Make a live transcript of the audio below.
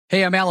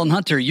Hey, I'm Alan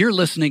Hunter. You're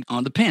listening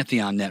on the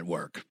Pantheon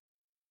Network.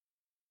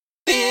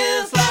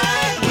 Feels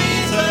like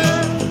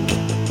Weezer.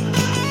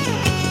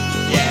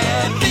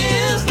 Yeah,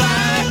 feels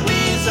like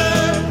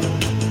Weezer.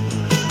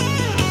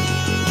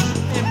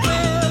 And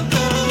we'll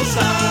go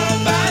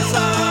song by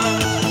song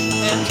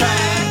and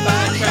track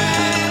by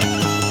track,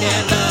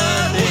 and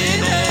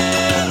nothing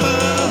ever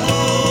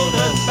hold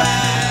us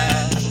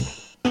back.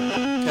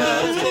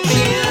 'Cause it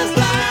feels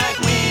like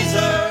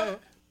Weezer.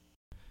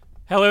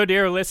 Hello,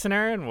 dear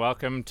listener, and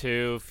welcome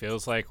to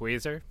Feels Like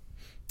Weezer.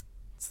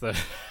 It's the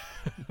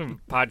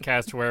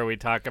podcast where we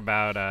talk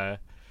about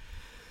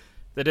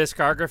the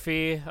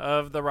discography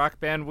of the rock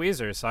band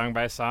Weezer, song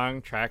by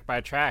song, track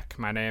by track.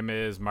 My name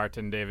is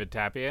Martin David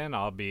Tapia, and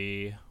I'll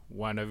be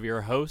one of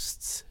your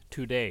hosts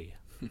today.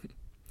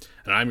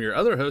 And I'm your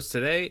other host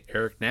today,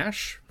 Eric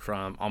Nash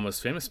from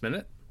Almost Famous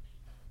Minute.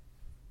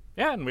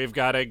 Yeah, and we've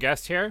got a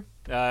guest here.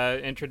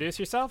 Introduce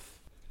yourself.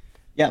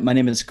 Yeah, my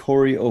name is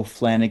Corey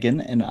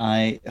O'Flanagan, and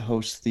I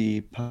host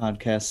the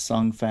podcast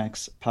Song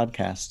Facts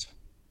Podcast.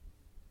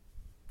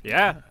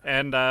 Yeah,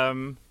 and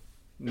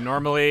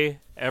normally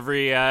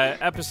every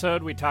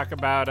episode we talk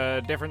about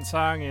a different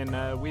song in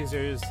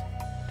Weezer's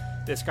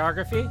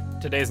discography.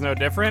 Today's no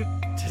different.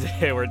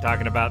 Today we're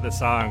talking about the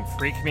song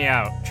Freak Me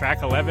Out,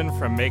 track 11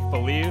 from Make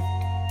Believe,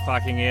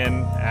 clocking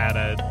in at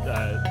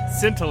a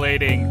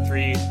scintillating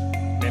 3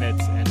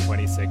 minutes and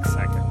 26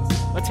 seconds.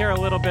 Let's hear a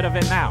little bit of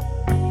it now.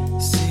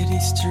 City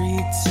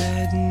streets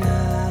at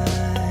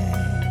night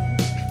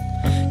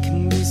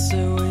can be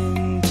so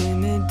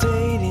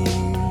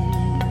intimidating.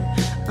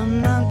 I'm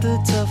not the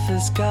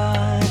toughest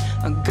guy,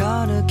 I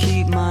gotta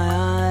keep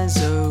my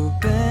eyes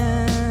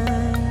open.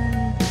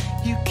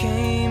 You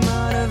came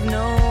out of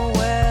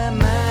nowhere,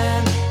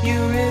 man, you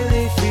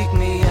really freak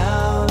me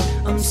out.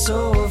 I'm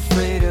so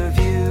afraid of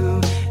you,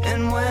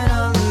 and when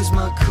I lose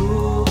my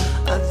cool,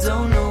 I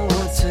don't know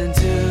what to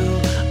do.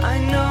 I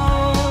know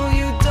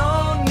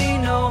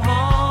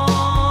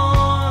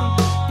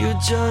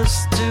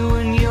just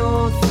doing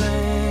your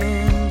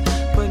thing,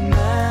 but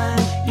man,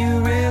 you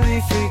really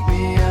freak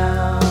me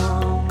out.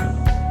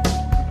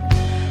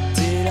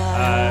 Did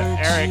I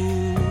Eric,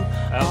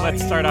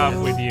 let's start off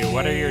with you.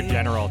 What are your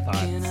general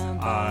thoughts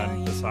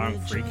on the song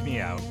Freak Me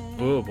Out?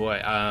 Oh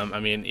boy,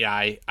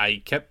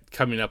 I kept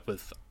coming up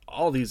with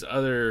all these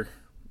other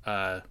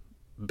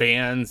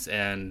bands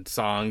and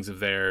songs of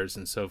theirs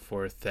and so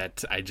forth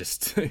that I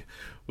just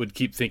would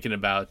keep thinking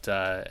about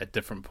at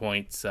different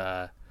points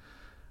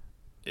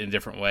in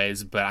different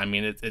ways. But I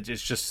mean,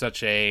 it's just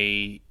such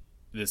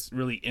this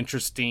really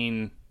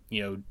interesting,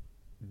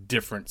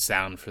 different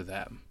sound for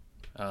them,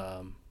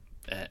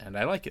 and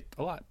I like it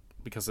a lot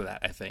because of that,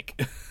 I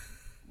think.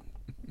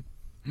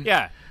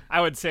 Yeah,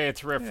 I would say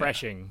it's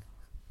refreshing.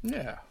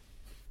 Yeah.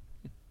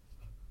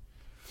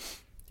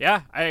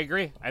 Yeah, I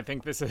agree. I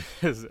think this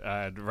is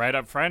right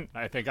up front.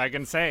 I think I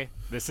can say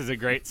this is a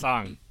great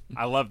song.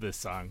 I love this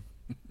song.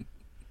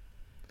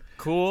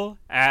 Cool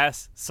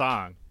ass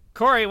song.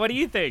 Corey, what do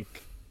you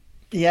think?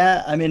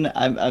 Yeah, I mean,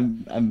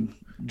 I'm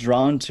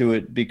drawn to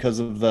it because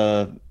of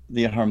the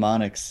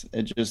harmonics.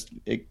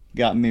 It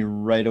got me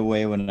right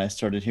away when I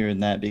started hearing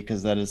that,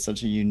 because that is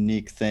such a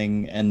unique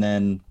thing. And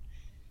then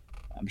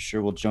I'm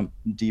sure we'll jump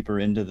deeper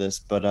into this,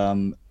 but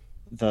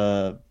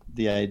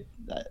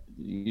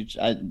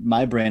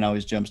my brain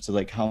always jumps to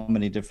like how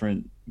many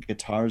different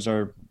guitars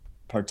are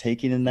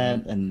partaking in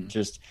that, and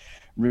just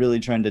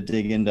really trying to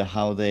dig into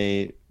how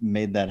they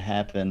made that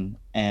happen.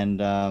 And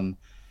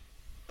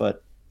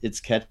but it's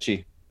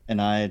catchy,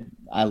 and I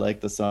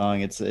like the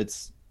song.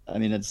 It's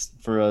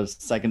for a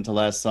second to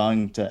last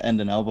song to end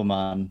an album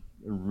on,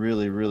 a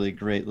really, really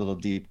great little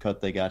deep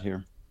cut they got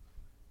here.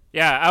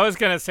 Yeah, I was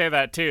going to say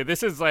that too.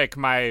 This is like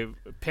my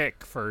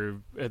pick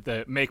for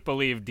the Make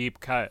Believe deep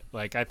cut.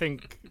 Like, I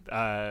think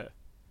I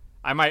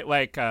might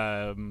like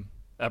a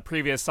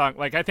previous song.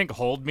 Like, I think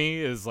Hold Me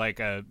is like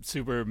a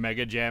super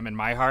mega jam in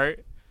my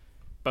heart.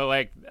 But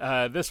like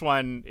this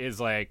one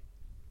is like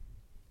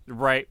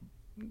right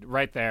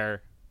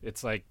there.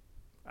 It's like,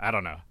 I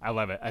don't know. I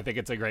love it. I think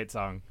it's a great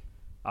song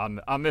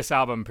on this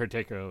album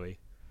particularly.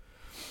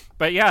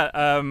 But yeah,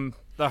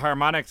 the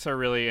harmonics are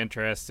really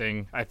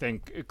interesting. I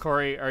think,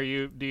 Corey,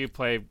 do you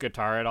play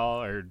guitar at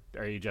all, or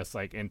are you just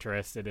like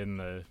interested in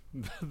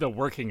the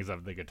workings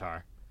of the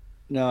guitar?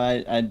 No,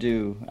 I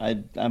do.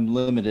 I'm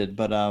limited,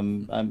 but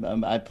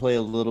I play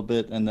a little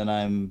bit, and then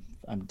I'm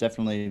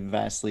definitely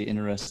vastly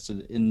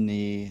interested in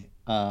the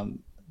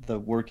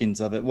workings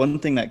of it. One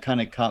thing that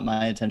kind of caught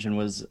my attention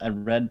was I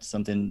read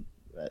something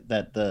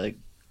that the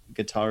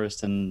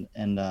guitarist and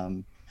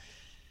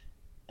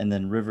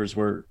then Rivers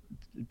were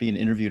being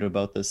interviewed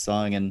about this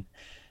song, and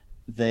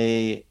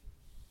they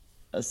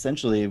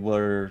essentially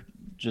were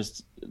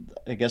just,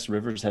 I guess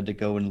Rivers had to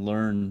go and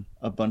learn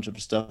a bunch of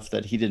stuff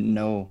that he didn't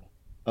know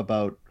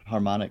about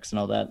harmonics and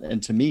all that.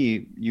 And to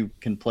me, you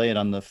can play it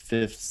on the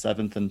 5th,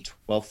 7th, and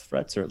 12th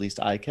frets, or at least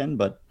I can,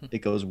 but it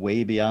goes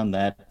way beyond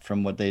that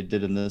from what they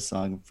did in this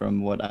song,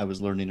 from what I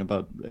was learning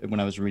about when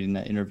I was reading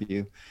that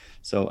interview.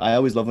 So I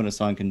always love when a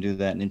song can do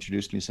that and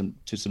introduce me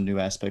to some new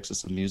aspects of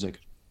some music.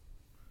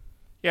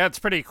 Yeah, it's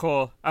pretty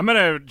cool. I'm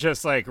gonna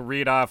just like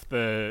read off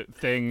the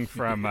thing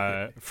from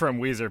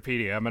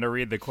Weezerpedia. I'm gonna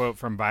read the quote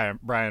from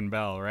Brian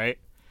Bell, right?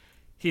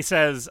 He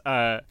says,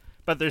 but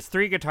there's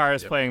 3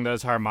 guitars playing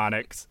those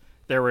harmonics.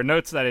 There were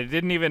notes that I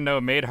didn't even know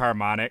made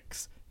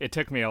harmonics. It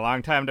took me a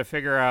long time to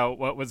figure out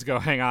what was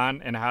going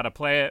on and how to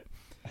play it.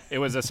 It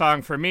was a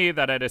song for me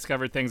that I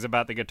discovered things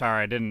about the guitar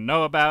I didn't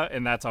know about,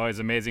 and that's always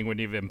amazing when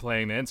you've been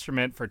playing the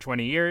instrument for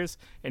 20 years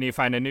and you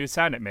find a new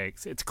sound it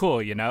makes. It's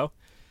cool, you know?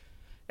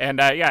 And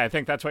yeah, I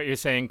think that's what you're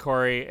saying,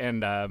 Corey,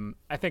 and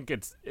I think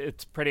it's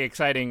pretty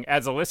exciting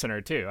as a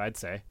listener too, I'd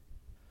say.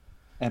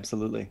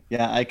 Absolutely.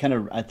 Yeah, I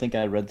think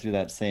I read through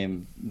that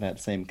same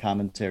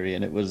commentary,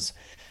 and it was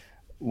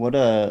what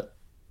a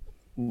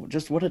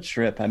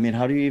trip. I mean,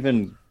 how do you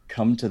even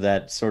come to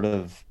that sort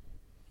of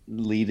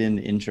lead-in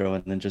intro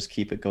and then just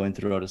keep it going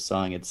throughout a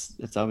song?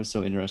 It's always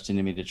so interesting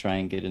to me to try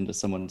and get into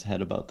someone's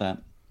head about that.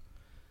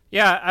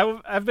 Yeah,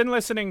 I've been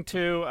listening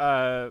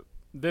to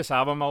this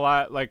album a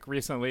lot, like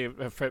recently,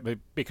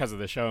 because of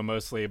the show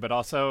mostly, but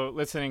also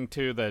listening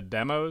to the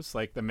demos,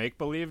 like the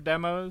make-believe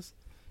demos.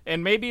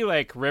 And maybe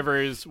like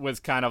Rivers was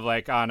kind of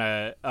like on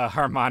a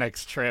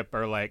harmonics trip,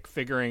 or like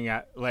figuring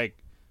out, like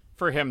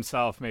for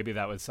himself, maybe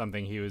that was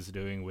something he was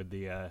doing with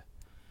the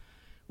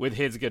with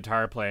his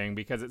guitar playing,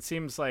 because it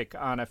seems like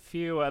on a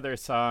few other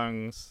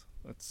songs,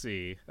 let's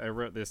see, I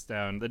wrote this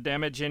down, The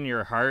Damage in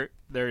Your Heart,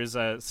 there's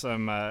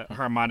some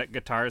harmonic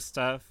guitar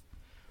stuff.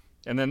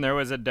 And then there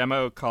was a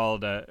demo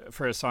called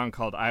for a song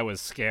called "I Was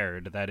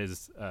Scared." That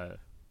is,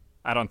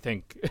 I don't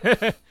think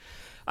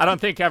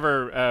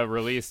ever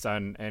released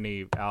on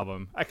any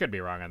album. I could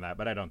be wrong on that,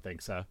 but I don't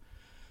think so.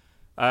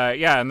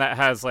 Yeah, and that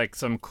has like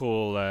some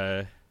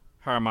cool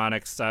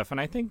harmonic stuff.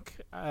 And I think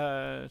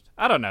I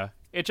don't know.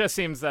 It just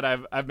seems that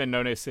I've been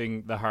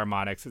noticing the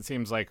harmonics. It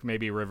seems like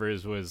maybe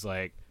Rivers was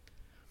like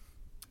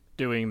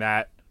doing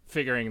that,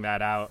 figuring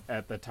that out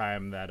at the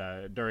time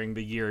that during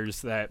the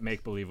years that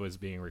Make Believe was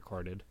being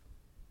recorded.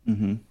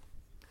 Mm-hmm.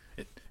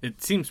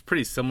 It seems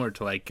pretty similar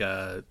to like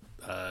the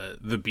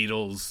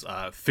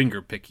Beatles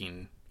finger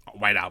picking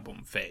White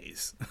Album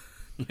phase,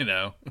 you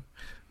know,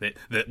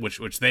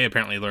 which they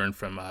apparently learned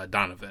from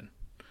Donovan.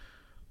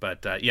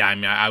 But yeah, I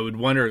mean, I would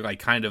wonder, like,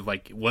 kind of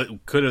like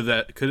what could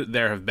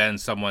there have been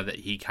someone that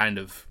he kind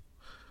of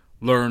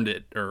learned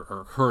it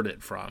or heard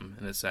it from,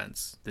 in a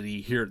sense, that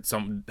he heard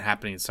some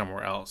happening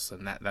somewhere else,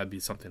 and that'd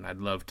be something I'd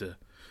love to.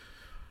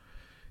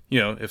 You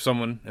know, if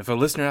a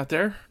listener out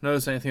there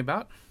knows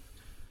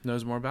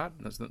more about,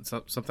 that's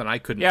something I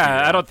couldn't.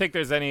 Yeah, I don't think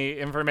there's any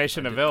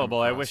information available.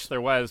 I wish there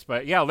was,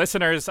 but yeah,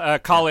 listeners,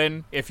 call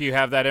in if you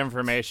have that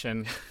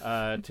information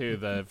to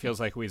the Feels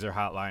Like Weezer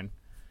hotline.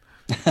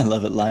 I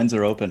love it. Lines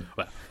are open.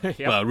 Well,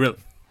 well, really,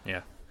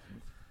 yeah,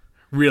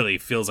 really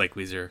Feels Like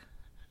Weezer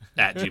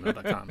at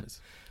gmail.com is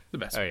the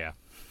best. Oh yeah.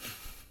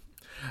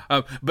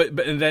 But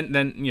and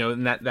then you know,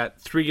 in that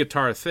 3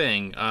 guitar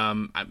thing,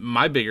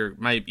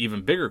 my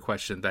even bigger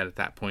question at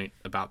that point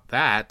about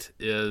that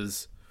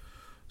is,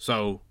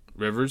 so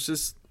Rivers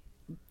is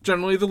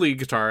generally the lead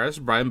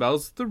guitarist, Brian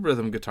Bell's the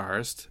rhythm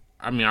guitarist.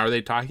 I mean, are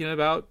they talking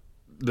about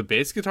the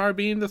bass guitar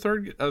being the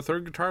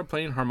third guitar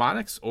playing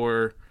harmonics,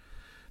 or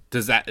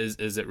is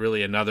it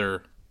really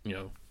another, you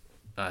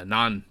know,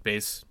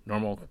 non-bass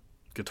normal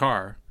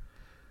guitar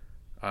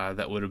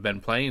that would have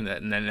been playing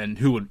that, and then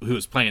who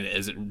was playing it?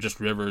 Is it just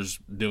Rivers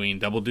doing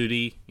double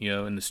duty, you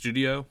know, in the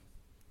studio,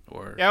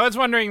 or? Yeah, I was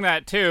wondering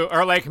that too,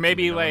 or like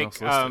maybe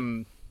like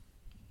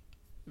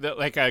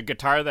like a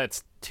guitar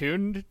that's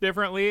tuned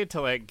differently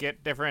to like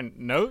get different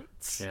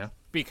notes. Yeah.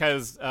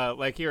 Because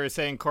like you were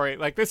saying, Corey,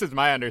 like this is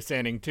my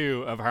understanding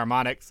too of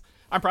harmonics.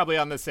 I'm probably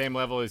on the same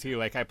level as you.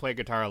 Like I play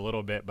guitar a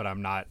little bit, but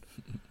I'm not.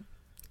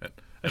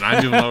 And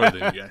I'm doing lower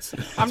than you guys.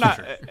 I'm not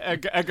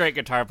a great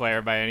guitar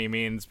player by any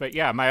means, but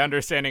yeah, my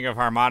understanding of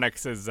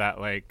harmonics is that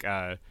like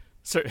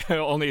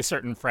only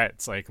certain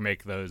frets like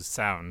make those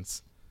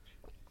sounds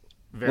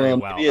very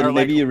well.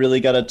 Maybe you really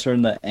got to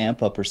turn the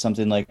amp up or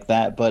something like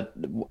that. But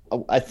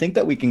I think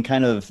that we can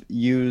kind of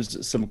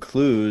use some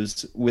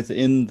clues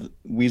within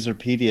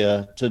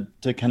Weezerpedia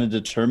to kind of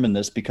determine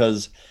this,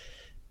 because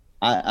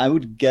I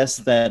would guess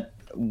that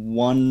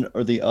one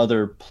or the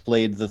other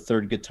played the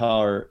third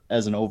guitar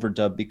as an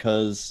overdub,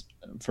 because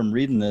from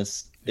reading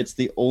this, it's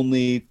the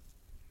only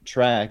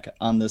track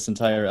on this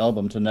entire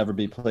album to never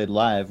be played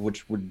live,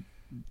 which would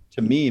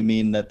to me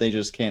mean that they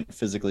just can't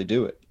physically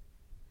do it.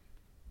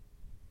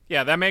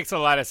 Yeah, that makes a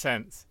lot of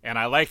sense, and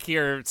I like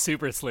your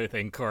super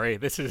sleuthing, Corey.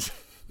 This is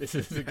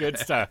the good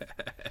stuff.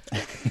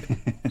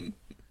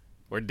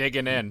 We're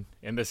digging in,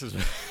 and this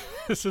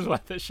is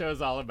what this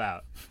show's all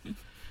about.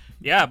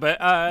 Yeah, but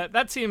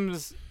that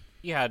seems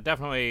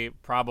definitely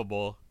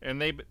probable,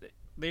 and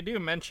they do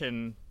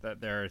mention that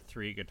there are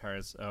 3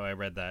 guitars. Oh, I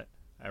read that.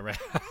 I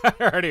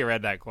already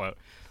read that quote.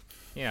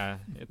 Yeah,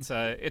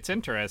 it's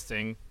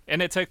interesting,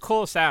 and it's a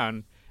cool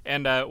sound.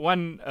 And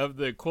one of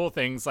the cool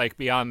things, like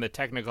beyond the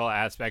technical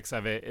aspects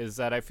of it, is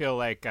that I feel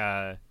like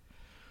the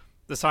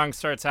song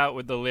starts out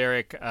with the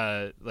lyric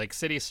like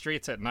 "city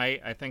streets at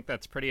night." I think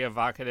that's pretty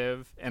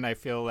evocative, and I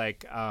feel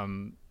like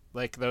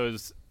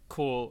those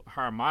cool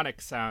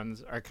harmonic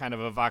sounds are kind of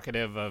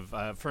evocative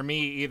of, for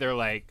me, either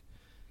like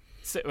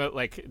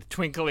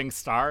twinkling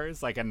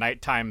stars, like a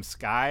nighttime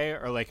sky,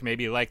 or like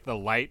maybe like the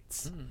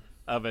lights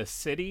of a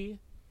city.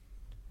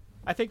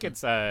 I think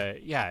it's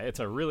it's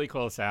a really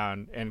cool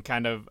sound, and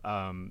kind of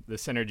the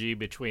synergy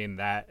between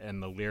that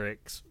and the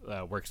lyrics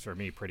works for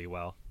me pretty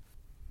well.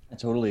 I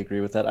totally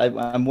agree with that.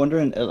 I'm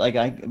wondering,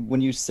 when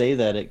you say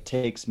that, it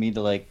takes me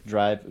to like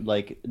drive,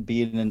 like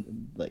being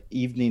in like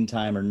evening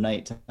time or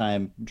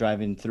nighttime,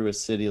 driving through a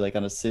city, like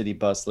on a city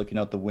bus, looking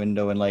out the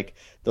window, and like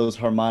those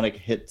harmonic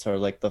hits are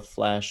like the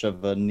flash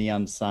of a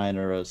neon sign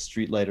or a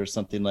street light or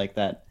something like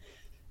that,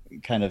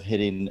 kind of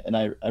hitting. And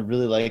I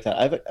really like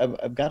that.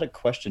 I've got a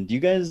question. Do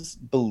you guys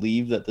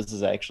believe that this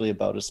is actually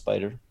about a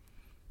spider?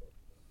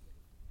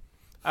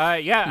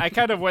 Yeah, I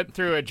kind of went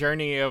through a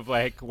journey of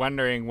like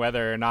wondering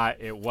whether or not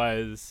it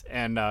was,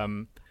 and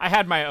I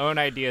had my own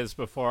ideas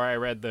before I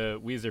read the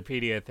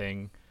Weezerpedia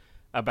thing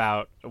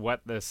about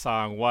what this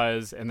song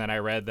was, and then I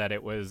read that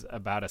it was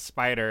about a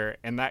spider,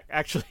 and that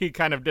actually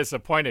kind of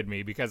disappointed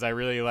me because I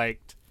really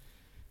liked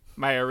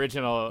my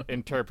original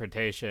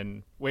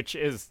interpretation, which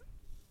is,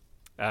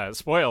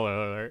 spoiler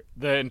alert,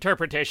 the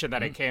interpretation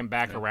that it came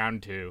back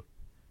around to,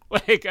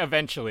 like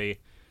eventually,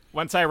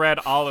 once I read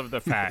all of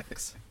the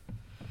facts.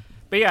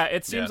 But yeah,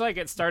 it seems like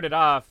it started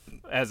off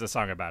as a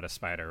song about a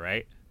spider,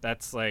 right?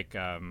 That's like,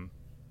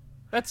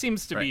 that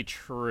seems to be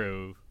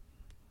true.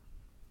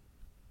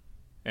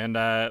 And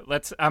I'm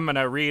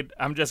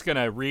just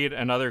gonna read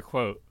another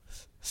quote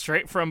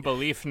straight from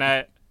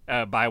BeliefNet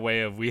by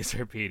way of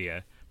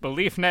Weezerpedia.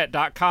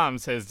 BeliefNet.com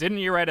says, "Didn't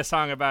you write a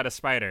song about a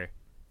spider?"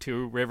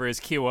 To Rivers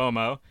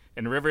Cuomo,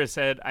 and Rivers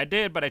said, "I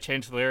did, but I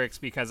changed the lyrics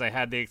because I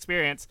had the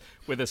experience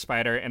with a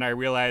spider, and I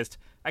realized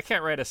I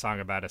can't write a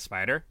song about a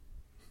spider.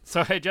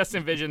 So I just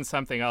envisioned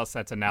something else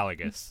that's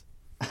analogous."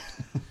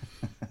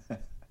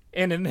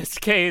 And in this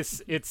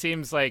case, it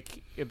seems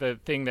like the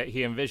thing that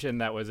he envisioned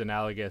that was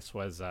analogous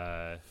was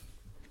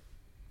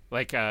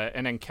like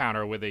an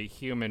encounter with a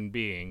human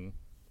being,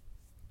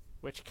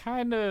 which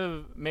kind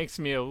of makes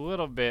me a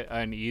little bit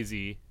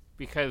uneasy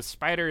because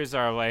spiders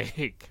are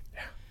like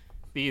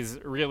these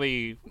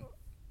really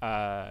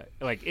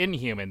like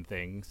inhuman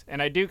things,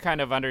 and I do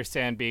kind of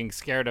understand being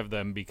scared of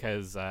them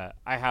because I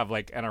have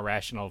like an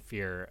irrational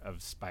fear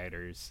of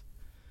spiders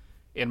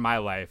in my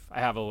life. I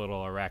have a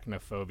little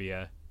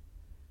arachnophobia.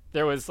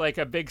 There was like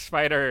a big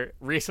spider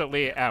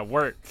recently at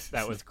work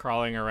that was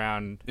crawling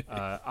around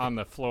on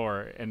the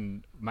floor,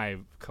 and my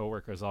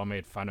coworkers all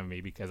made fun of me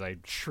because I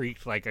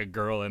shrieked like a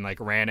girl and like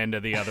ran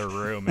into the other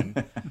room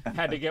and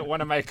had to get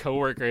one of my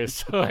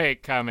coworkers to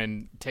like come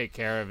and take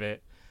care of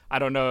it. I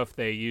don't know if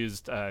they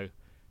used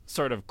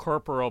sort of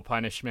corporal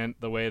punishment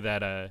the way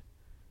that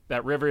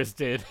that Rivers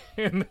did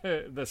in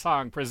the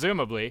song,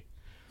 presumably.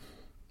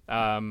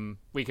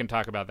 We can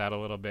talk about that a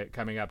little bit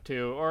coming up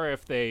too, or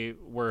if they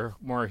were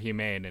more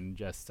humane and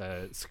just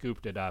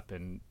scooped it up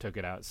and took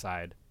it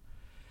outside.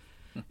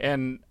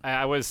 And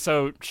I was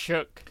so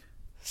shook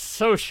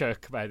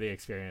by the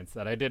experience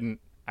that I didn't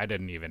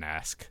even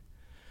ask.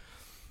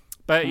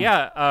 But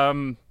yeah,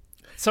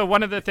 so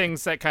one of the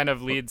things that kind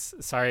of leads,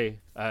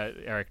 sorry,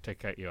 Eric, to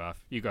cut you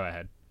off. You go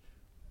ahead.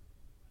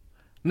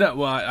 No,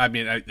 well, I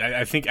mean,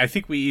 I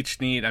think we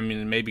each need. I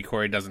mean, maybe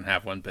Corey doesn't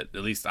have one, but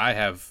at least I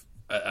have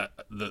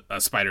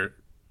a spider,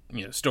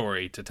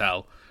 story to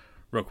tell,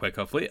 real quick,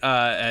 hopefully.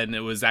 And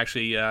it was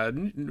actually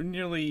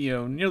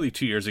nearly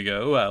 2 years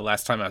ago.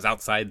 Last time I was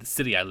outside the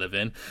city I live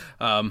in,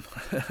 and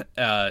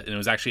it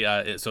was actually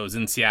so it was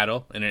in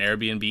Seattle in an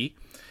Airbnb,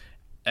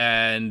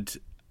 and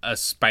a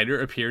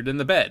spider appeared in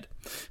the bed.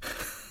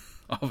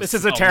 This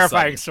is a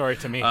terrifying story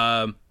to me.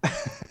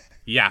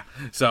 Yeah,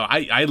 so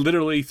I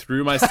literally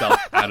threw myself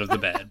out of the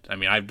bed. I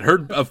mean, I've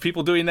heard of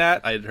people doing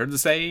that. I'd heard the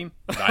saying,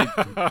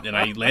 and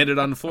I landed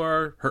on the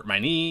floor, hurt my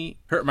knee,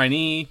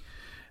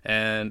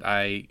 and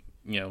I,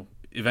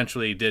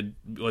 eventually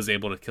was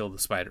able to kill the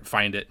spider,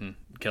 find it, and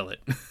kill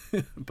it.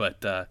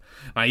 But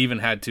I even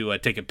had to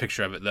take a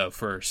picture of it though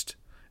first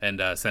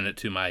and send it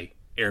to my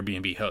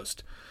Airbnb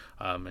host.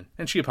 And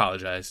she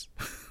apologized.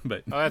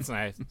 But oh, that's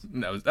nice.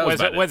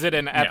 Was it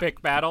an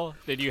epic battle?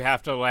 Did you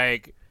have to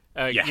like?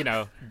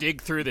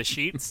 Dig through the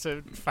sheets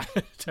to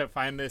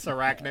find this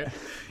arachnid.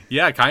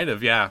 Yeah, kind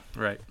of. Yeah,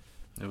 right.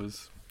 It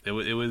was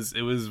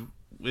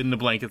in the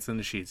blankets and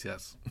the sheets.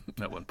 Yes,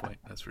 at one point,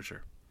 that's for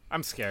sure.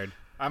 I'm scared.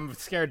 I'm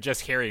scared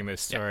just hearing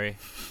this story. Yeah.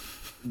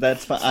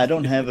 That's fine. I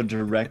don't have a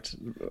direct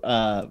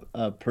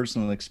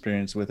personal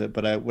experience with it,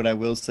 but what I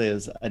will say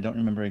is I don't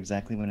remember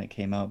exactly when it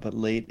came out, but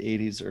late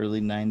 '80s,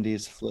 early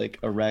 '90s flick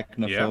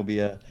Arachnophobia.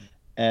 Yeah.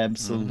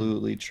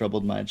 Absolutely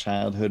troubled my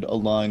childhood.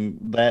 Along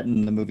that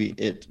and the movie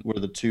It were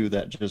the two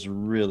that just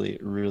really,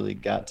 really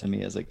got to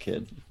me as a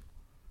kid.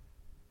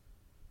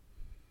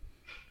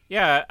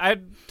 Yeah, I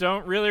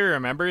don't really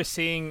remember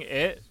seeing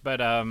It,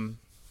 but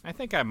I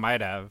think I might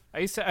have.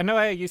 I know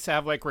I used to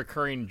have like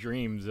recurring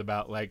dreams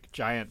about like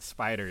giant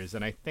spiders,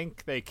 and I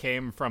think they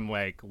came from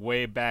like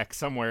way back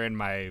somewhere in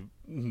my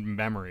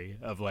memory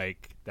of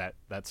like that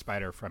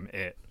spider from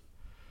It.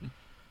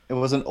 It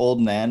wasn't Old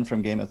Nan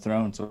from Game of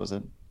Thrones, was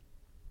it?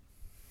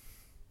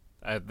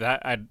 I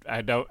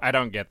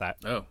don't get that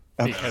Oh,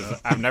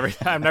 because I've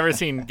never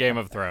seen Game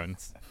of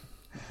Thrones.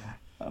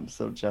 I'm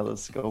so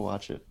jealous. Go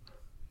watch it.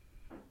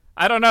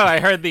 I don't know. I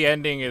heard the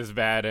ending is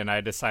bad, and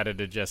I decided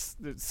to just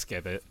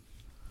skip it.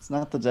 It's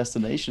not the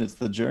destination, it's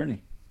the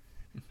journey.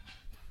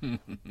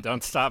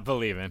 Don't stop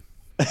believing.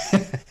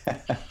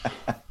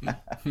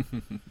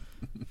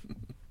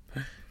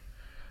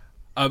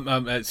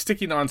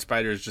 Sticking on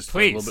spiders just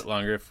Please. a little bit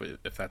longer,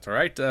 if that's all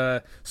right.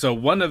 So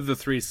one of the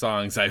three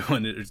songs I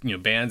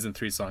wanted, bands and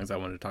three songs I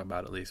wanted to talk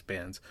about, at least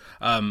bands.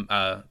 And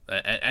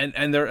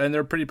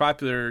they're pretty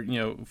popular,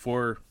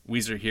 for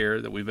Weezer here,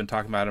 that we've been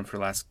talking about them for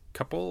the last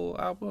couple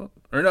albums,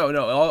 or no,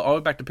 all the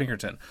way back to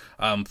Pinkerton.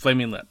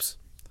 Flaming Lips.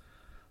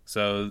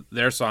 So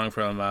their song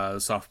from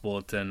Soft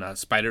Bulletin,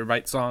 Spider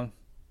Bite Song.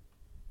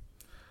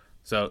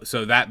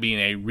 So that being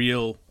a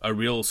real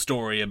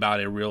story about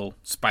a real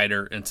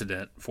spider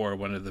incident for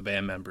one of the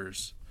band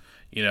members,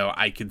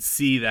 I could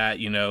see that,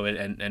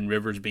 and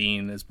Rivers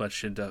being as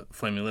much into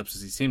Flaming Lips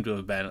as he seemed to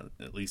have been,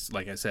 at least,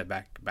 like I said,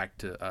 back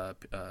to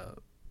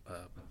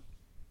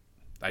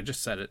I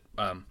just said it,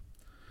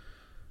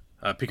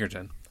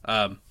 Pinkerton,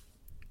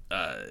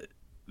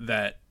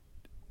 that,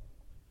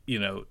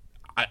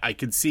 I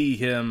could see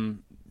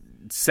him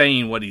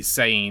saying what he's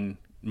saying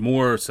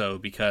more so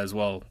because,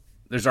 well,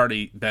 there's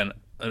already been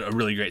a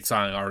really great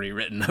song already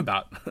written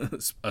about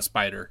a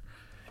spider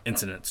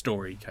incident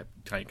story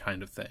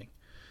kind of thing.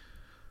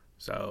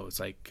 So it's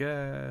like,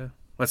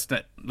 let's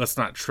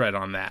not tread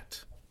on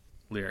that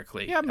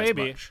lyrically. Yeah,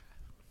 maybe. As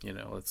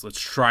much. Let's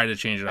try to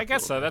change it up. I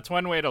guess so. That's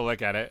one way to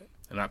look at it.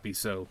 And not be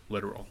so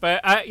literal.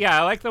 But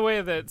I like the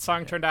way the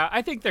song turned out.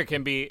 I think there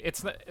can be.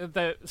 It's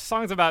the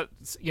songs about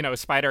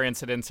spider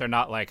incidents are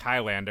not like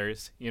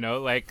Highlanders.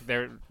 Like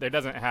there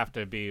doesn't have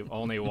to be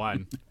only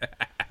one.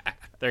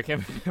 There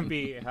can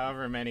be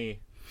however many.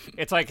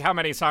 It's like, how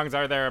many songs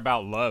are there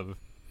about love?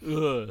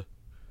 Ugh.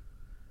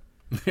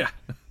 Yeah.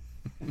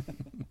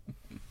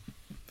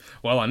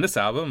 Well, on this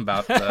album,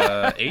 about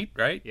 8,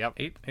 right? Yep.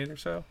 8 or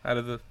so out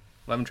of the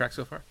 11 tracks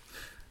so far,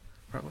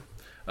 probably.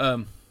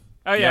 Oh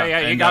yeah. You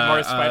and, got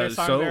more spider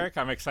songs, so, Eric.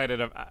 I'm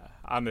excited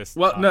on this.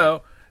 Well,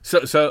 no.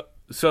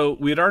 So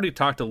we had already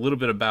talked a little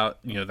bit about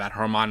that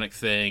harmonic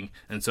thing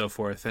and so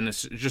forth, and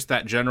it's just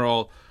that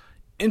general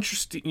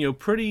interesting,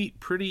 pretty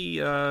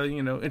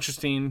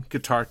interesting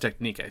guitar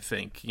technique, I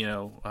think,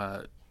 and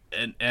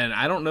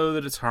I don't know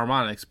that it's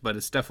harmonics, but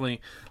it's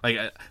definitely like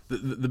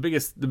the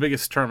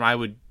biggest term I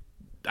would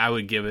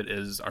give it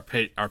is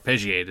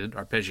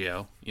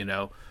arpeggio,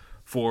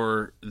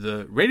 for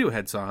the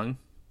Radiohead song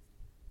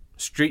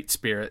Street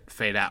Spirit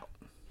Fade Out.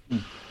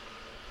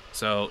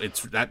 So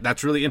it's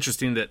that's really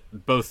interesting that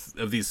both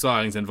of these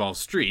songs involve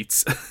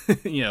streets,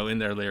 in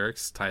their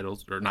lyrics,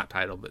 titles, or not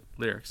title, but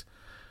lyrics.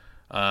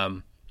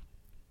 And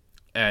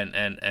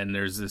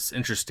there's this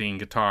interesting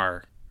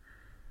guitar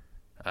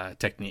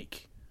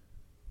technique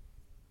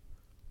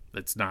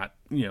that's not,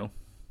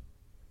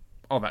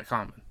 all that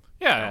common.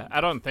 Yeah, I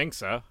don't think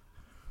so.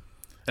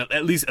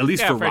 At least Yeah, for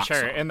for rock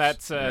sure. songs, And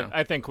that's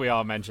I think we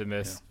all mentioned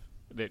this.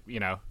 That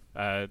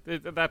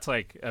that's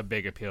like a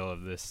big appeal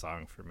of this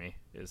song for me,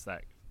 is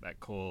that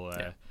cool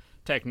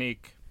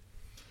technique.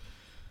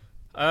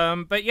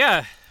 But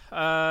yeah,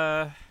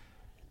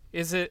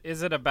 is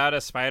it about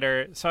a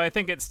spider? So I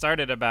think it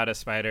started about a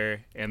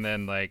spider, and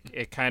then like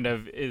it kind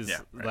of is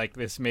like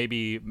this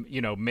maybe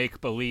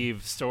make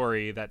believe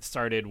story that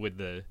started with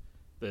the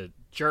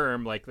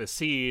germ, like the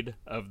seed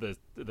of the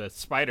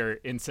spider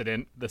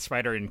incident, the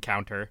spider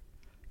encounter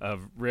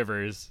of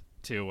Rivers,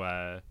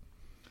 to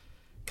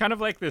kind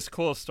of like this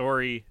cool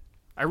story.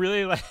 I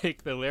really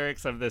like the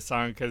lyrics of this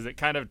song because it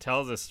kind of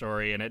tells a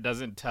story, and it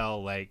doesn't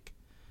tell like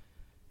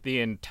the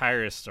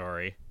entire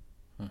story.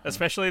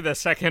 Especially the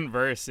second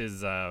verse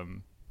is like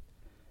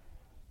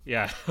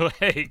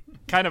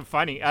kind of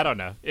funny. I don't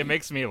know, it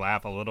makes me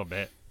laugh a little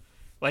bit.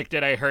 Like,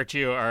 did I hurt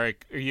you? Are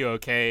you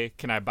okay?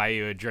 Can I buy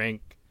you a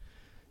drink?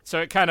 So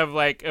it kind of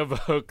like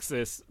evokes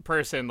this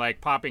person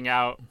like popping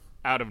out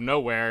of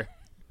nowhere,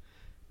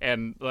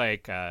 and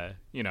like the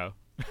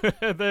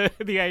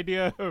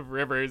idea of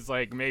Rivers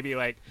like maybe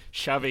like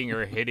shoving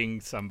or hitting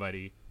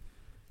somebody,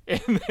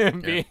 and then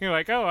being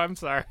like, "Oh, I'm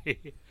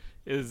sorry,"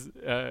 is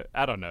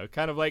I don't know,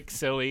 kind of like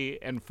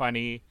silly and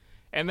funny,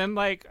 and then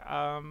like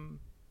I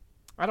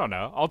don't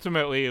know,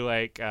 ultimately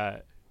like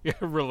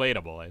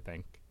relatable, I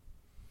think.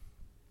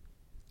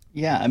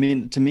 Yeah, I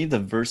mean, to me, the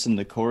verse and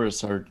the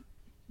chorus are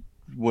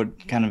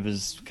what kind of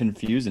is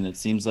confusing. It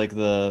seems like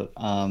the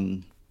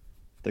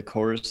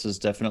chorus is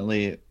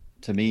definitely,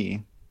 to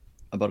me,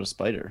 about a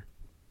spider,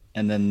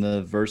 and then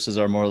the verses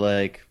are more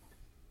like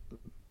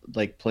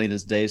plain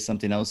as day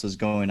something else is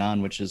going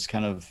on, which is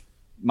kind of,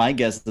 my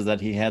guess is that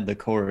he had the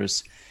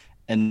chorus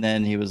and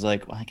then he was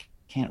like, well, I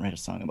can't write a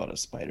song about a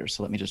spider,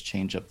 so let me just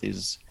change up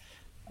these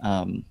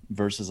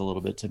verses a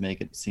little bit to make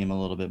it seem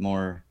a little bit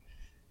more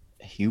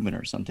human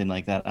or something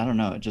like that. I don't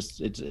know,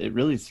 it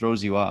really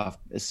throws you off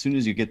as soon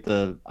as you get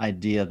the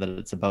idea that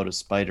it's about a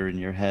spider in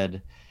your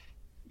head.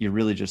 you're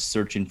really just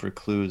searching for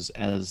clues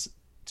as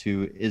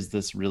to, is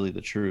this really the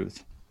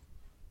truth?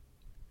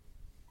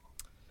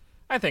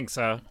 I think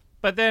so.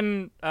 But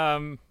then,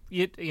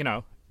 you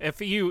know, if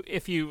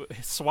you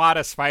swat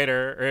a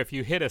spider or if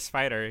you hit a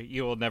spider,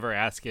 you will never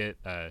ask it,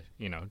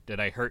 you know, did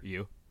I hurt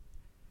you?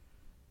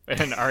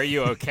 And are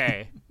you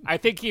okay? I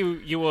think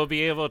you will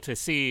be able to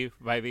see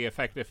by the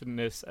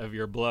effectiveness of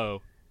your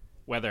blow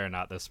whether or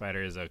not the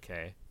spider is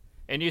okay.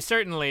 And you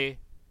certainly,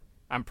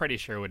 I'm pretty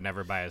sure, would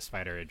never buy a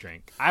spider a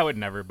drink. I would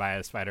never buy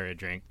a spider a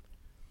drink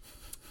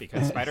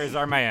because spiders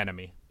are my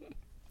enemy.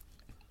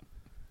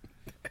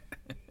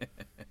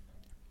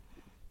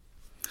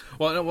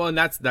 Well, and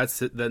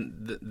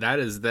that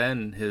is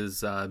then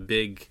his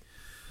big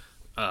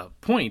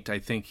point. I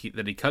think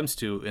that he comes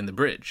to in the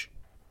bridge.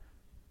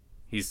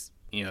 He's,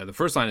 you know, the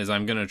first line is,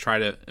 "I'm going to try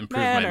to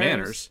improve my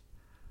manners."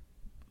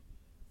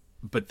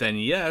 But then,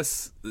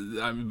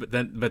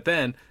 but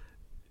then,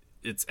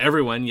 it's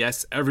everyone.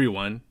 Yes,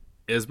 everyone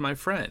is my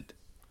friend.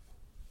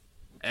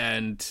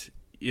 And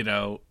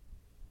yeah,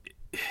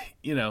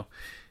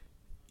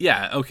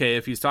 okay.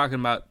 If he's talking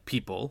about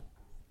people.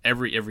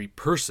 Every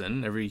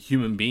person, every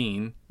human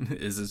being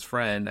is his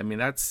friend. I mean,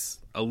 that's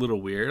a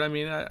little weird. I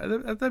mean,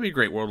 that'd be a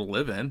great world to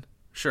live in,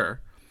 sure.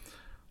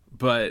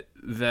 But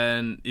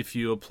then if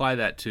you apply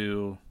that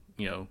to,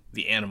 you know,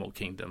 the animal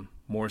kingdom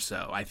more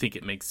so, I think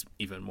it makes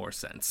even more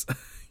sense.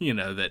 You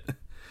know,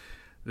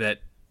 that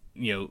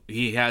you know,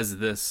 he has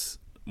this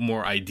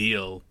more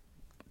ideal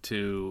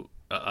to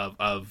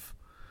of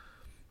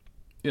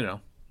you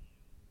know,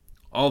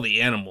 all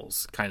the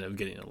animals kind of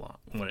getting along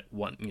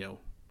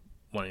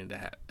wanting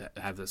to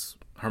have this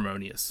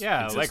harmonious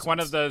existence. Like one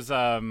of those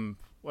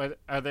what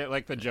are they,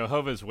 like the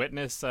Jehovah's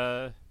Witness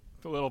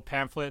little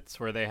pamphlets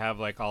where they have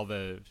like all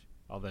the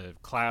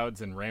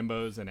clouds and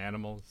rainbows and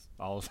animals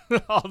all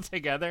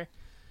together.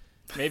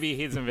 Maybe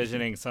he's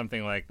envisioning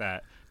something like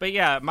that. But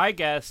yeah, my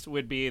guess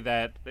would be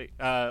that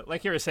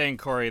like you were saying,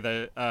 Corey,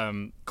 the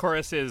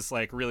choruses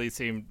like really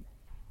seemed,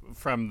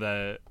 from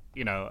the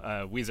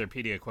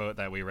Weezerpedia quote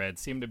that we read,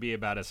 seemed to be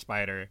about a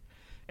spider.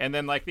 And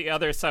then, like, the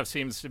other stuff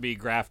seems to be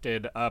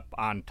grafted up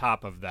on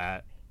top of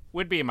that,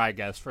 would be my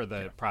guess for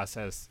the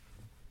process.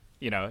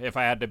 You know, if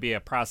I had to be a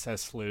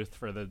process sleuth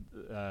for the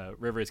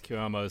Rivers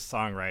Cuomo's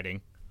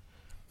songwriting,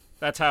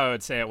 that's how I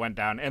would say it went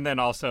down. And then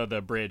also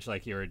the bridge,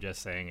 like you were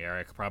just saying,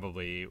 Eric,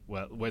 probably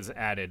was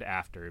added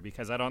after,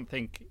 because I don't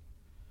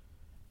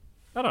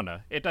know.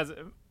 It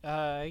doesn't,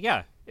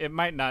 it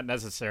might not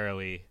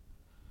necessarily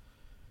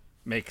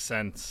make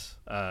sense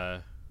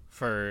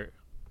for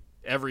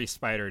every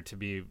spider to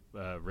be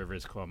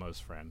Rivers Cuomo's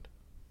friend.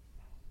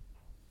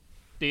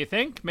 Do you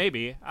think?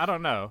 Maybe. I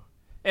don't know.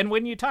 And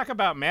when you talk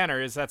about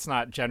manners, that's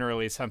not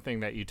generally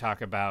something that you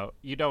talk about.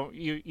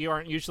 You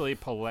aren't usually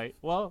polite.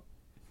 Well,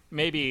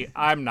 maybe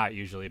I'm not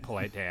usually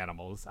polite to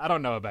animals. I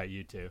don't know about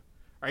you two.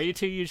 Are you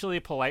two usually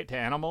polite to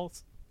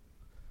animals?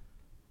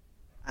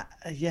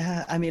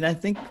 Yeah, I mean, I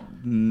think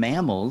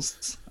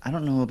mammals. I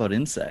don't know about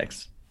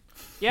insects.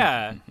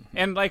 Yeah,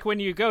 and like when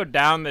you go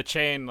down the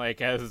chain, like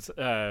as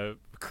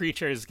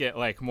creatures get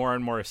like more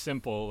and more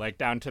simple, like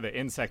down to the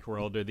insect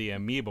world or the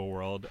amoeba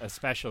world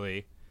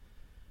especially,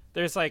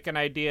 there's like an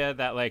idea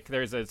that like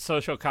there's a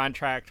social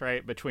contract,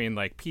 right, between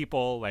like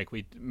people, like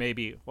we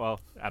maybe, well,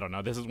 I don't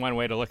know, this is one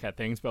way to look at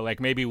things, but like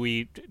maybe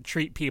we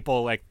treat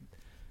people like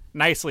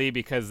nicely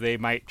because they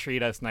might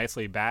treat us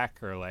nicely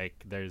back, or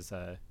like there's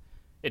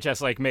it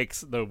just like makes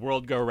the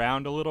world go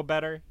round a little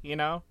better, you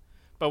know?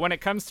 But when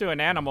it comes to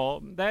an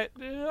animal, that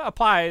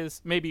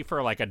applies maybe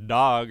for like a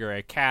dog or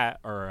a cat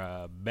or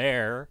a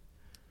bear,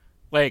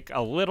 like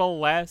a little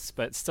less,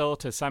 but still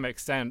to some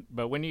extent.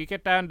 But when you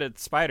get down to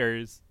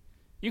spiders,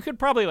 you could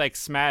probably like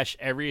smash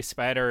every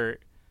spider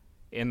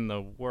in the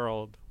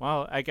world.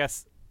 Well, I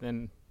guess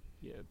then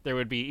there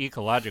would be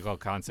ecological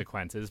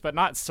consequences, but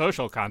not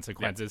social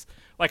consequences. Yeah.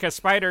 Like a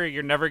spider,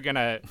 they're never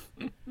gonna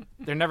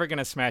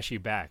smash you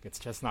back. It's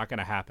just not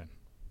gonna happen.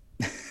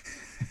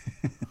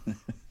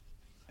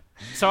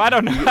 So I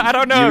don't know. I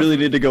don't know. You really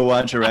need to go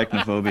watch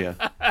Arachnophobia.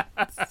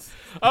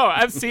 Oh,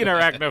 I've seen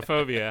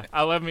Arachnophobia.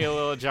 I love me a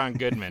little John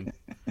Goodman.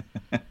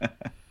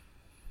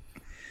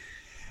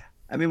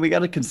 I mean, we got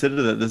to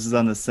consider that this is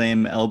on the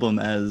same album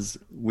as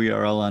We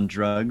Are All on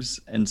Drugs.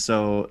 And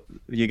so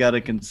you got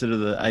to consider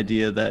the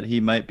idea that he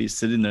might be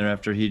sitting there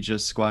after he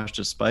just squashed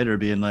a spider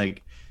being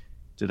like,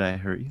 did I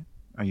hurt you?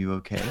 Are you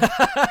okay?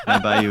 Can I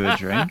buy you a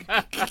drink?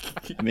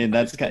 I mean,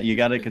 that's kind of, you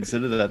got to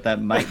consider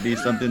that might be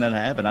something that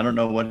happened. I don't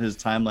know what his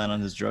timeline on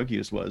his drug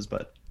use was,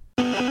 but.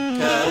 'Cause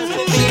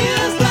it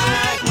feels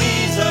like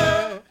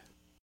Weezer.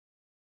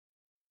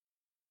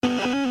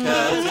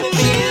 'Cause it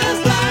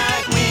feels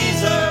like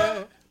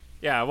Weezer.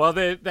 Yeah, well,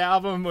 the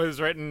album was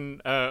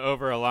written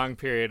over a long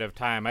period of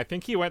time. I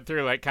think he went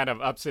through like kind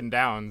of ups and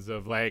downs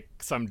of like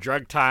some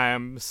drug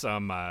time,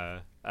 some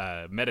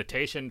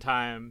meditation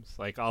times,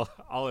 like all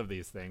of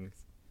these things.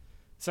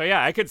 So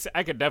yeah, I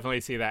could definitely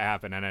see that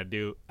happen, and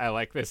I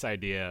like this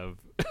idea of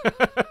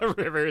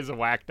Rivers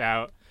whacked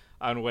out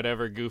on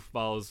whatever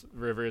goofballs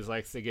Rivers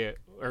liked to get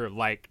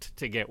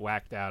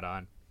whacked out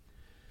on.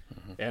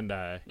 And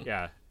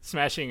yeah,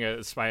 smashing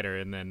a spider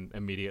and then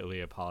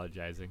immediately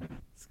apologizing.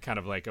 It's kind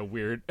of like a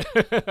weird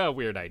a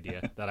weird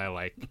idea that I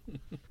like.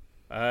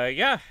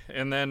 Yeah,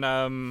 and then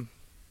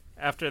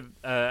after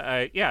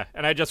yeah,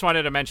 and I just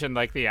wanted to mention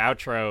like the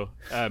outro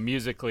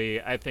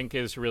musically I think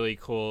is really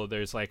cool.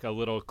 There's like a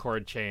little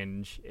chord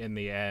change in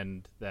the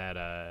end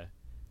that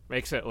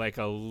makes it like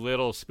a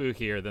little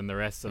spookier than the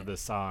rest of the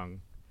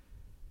song.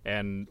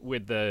 And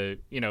with the,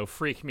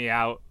 freak me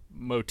out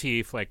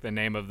motif, like the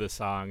name of the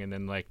song, and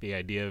then like the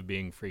idea of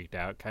being freaked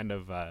out kind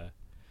of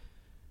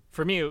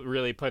for me it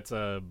really puts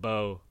a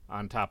bow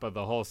on top of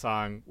the whole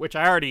song, which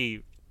I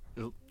already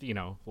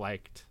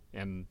liked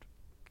and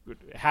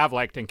have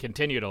liked and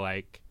continue to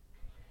like.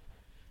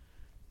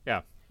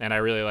 Yeah, and I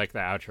really like the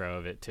outro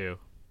of it too.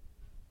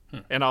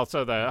 And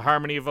also the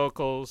harmony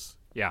vocals.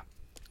 Yeah,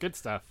 good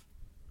stuff.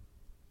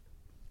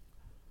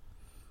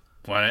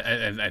 Well,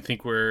 I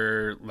think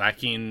we're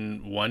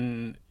lacking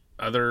one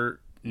other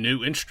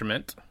new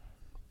instrument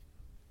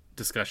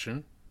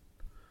discussion.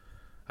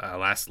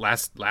 Last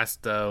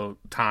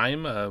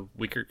time, a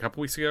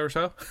couple weeks ago or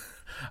so,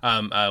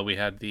 we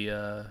had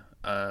the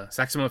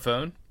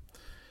saxophone,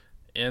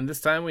 and this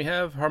time we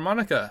have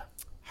harmonica.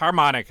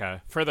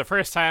 Harmonica for the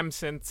first time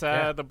since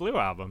the Blue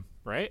album,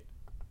 right?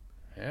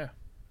 Yeah,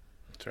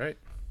 that's right.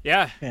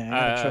 Yeah, I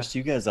gotta trust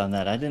you guys on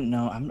that. I didn't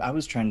know. I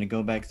was trying to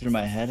go back through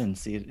my head and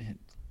see it.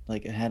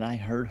 Like, had I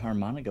heard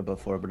harmonica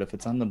before? But if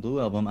it's on the Blue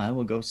album, I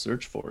will go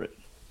search for it.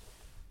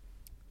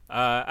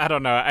 I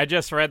don't know. I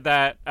just read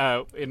that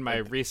in my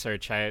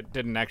research. I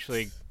didn't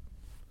actually.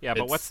 Yeah,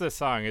 but what's the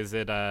song? Is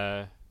it?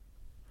 I'm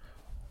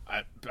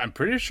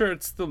pretty sure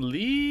it's the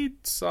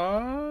lead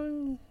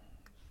song.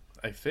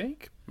 I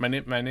think my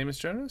name is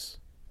Jonas.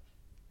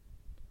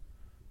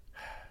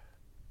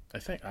 I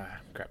think.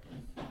 Crap.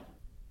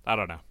 I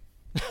don't know.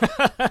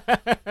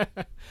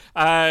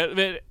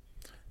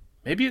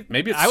 Maybe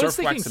it's. I was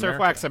Surf thinking Wax Surf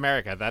America. Wax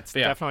America. That's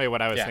definitely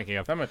what I was thinking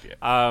of. That might be it.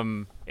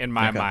 In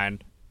my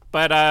mind.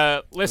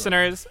 But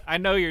listeners, I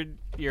know you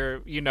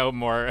know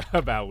more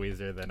about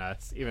Weezer than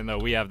us, even though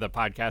we have the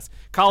podcast.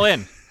 Call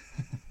in.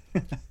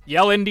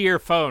 Yell into your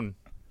phone.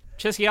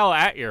 Just yell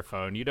at your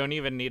phone. You don't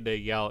even need to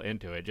yell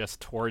into it, just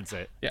towards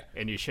it. Yeah.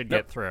 And you should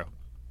get through.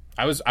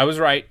 I was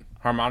right.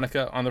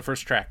 Harmonica on the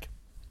first track.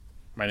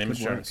 My name is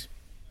Jonas.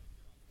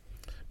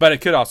 But it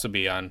could also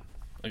be on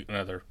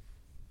another.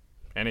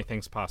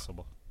 Anything's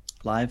possible.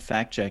 Live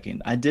fact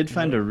checking. I did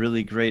find a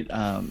really great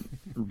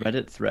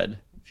Reddit thread.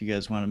 If you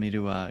guys wanted me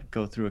to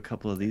go through a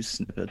couple of these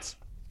snippets.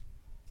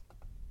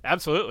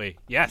 Absolutely.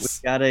 Yes.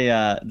 We got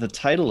the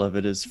title of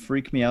it is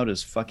 "Freak Me Out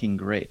is Fucking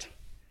Great."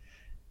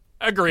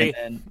 Agree.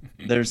 And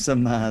there's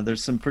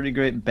some pretty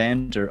great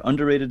banter.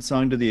 Underrated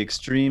song to the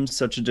extreme.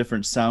 Such a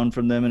different sound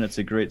from them, and it's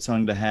a great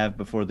song to have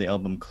before the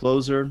album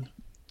closer.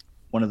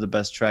 One of the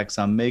best tracks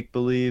on Make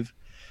Believe.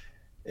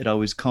 It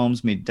always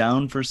calms me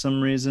down for some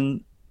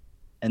reason,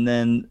 and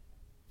then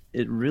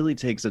it really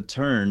takes a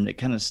turn. It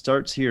kind of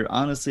starts here.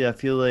 Honestly, I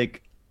feel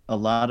like a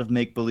lot of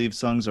Make Believe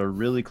songs are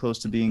really close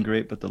to being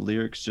great, but the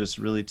lyrics just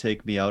really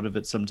take me out of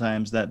it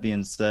sometimes. That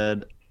being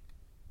said,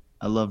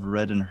 I love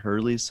Red and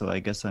Hurley, so I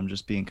guess I'm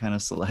just being kind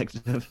of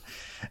selective.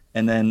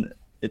 And then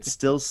it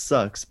still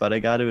sucks, but I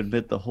got to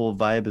admit the whole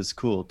vibe is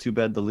cool. Too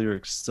bad the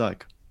lyrics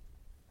suck.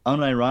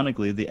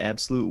 Unironically, the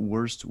absolute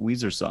worst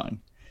Weezer song.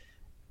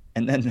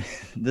 And then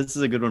this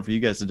is a good one for you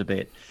guys to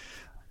debate.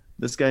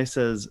 This guy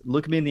says,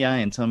 "Look me in the eye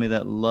and tell me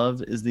that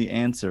Love Is the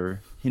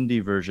Answer,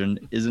 Hindi version,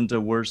 isn't a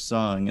worse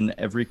song in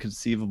every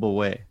conceivable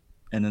way."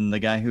 And then the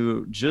guy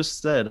who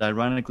just said,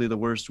 ironically, the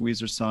worst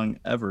Weezer song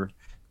ever,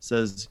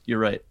 says, "You're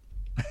right."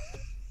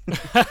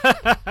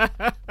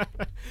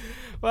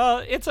 Well,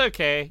 it's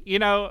okay.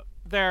 There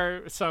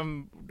are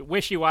some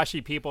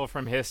wishy-washy people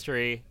from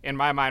history. In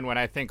my mind, when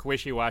I think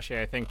wishy-washy,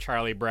 I think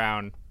Charlie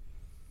Brown.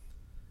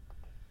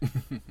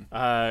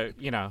 I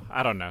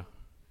don't know.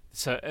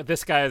 So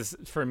this guy's,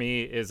 for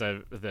me, is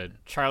the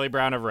Charlie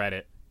Brown of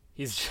Reddit.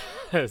 He's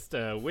just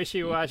a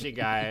wishy-washy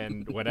guy,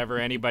 and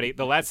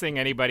the last thing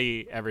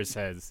anybody ever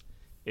says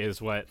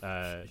is what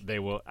they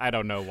will. I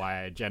don't know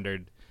why I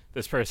gendered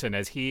this person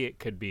as he. It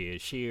could be a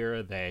she or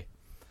a they.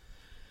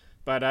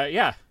 But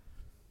yeah.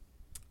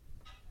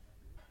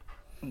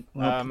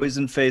 Well,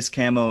 Poison Face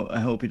Camo, I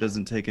hope he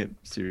doesn't take it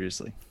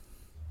seriously.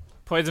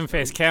 Poison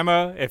Face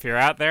Camo, if you're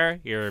out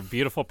there, you're a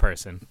beautiful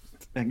person.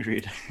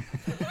 Agreed.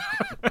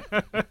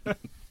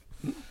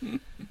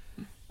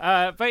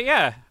 But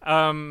yeah,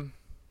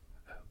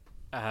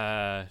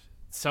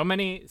 so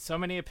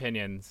many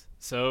opinions,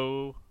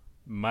 so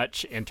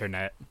much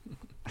internet.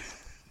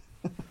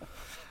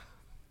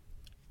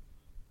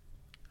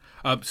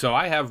 So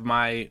I have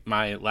my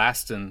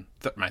last and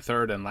my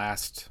third and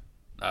last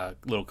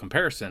little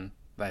comparison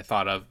that I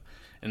thought of,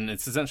 and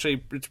it's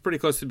pretty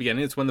close to the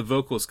beginning. It's when the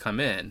vocals come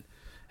in,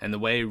 and the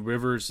way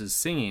Rivers is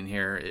singing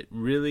here, it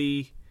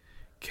really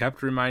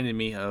kept reminding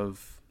me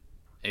of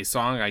a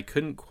song I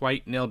couldn't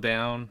quite nail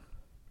down.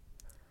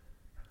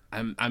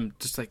 I'm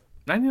just like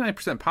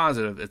 99%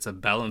 positive it's a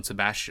Belle and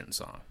Sebastian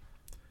song.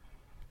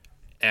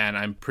 and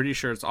I'm pretty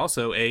sure it's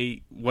also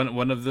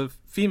one of the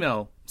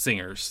female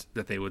singers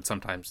that they would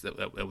sometimes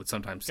that would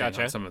sometimes sing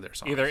Gotcha. on some of their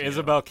songs. Either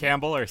Isabel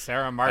Campbell or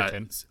Sarah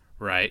Martin.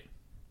 Right.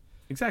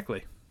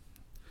 Exactly.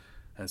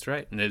 That's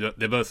right. And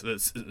they both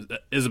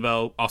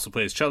Isabel also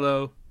plays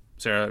cello.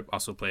 Sarah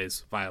also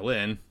plays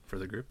violin for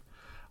the group.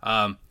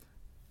 I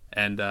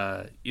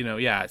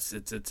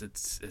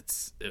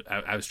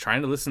was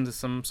trying to listen to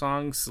some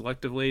songs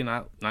selectively,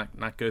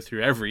 not go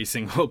through every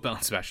single Belle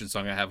and Sebastian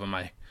song I have on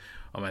my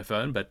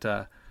phone, but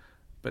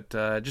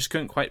just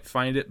couldn't quite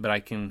find it. But I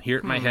can hear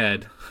it in my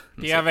head.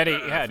 Do you have any?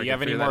 Do you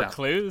have any more out.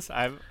 clues?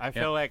 I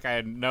feel like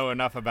I know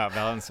enough about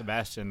Belle and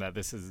Sebastian that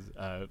this is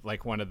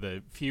like one of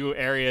the few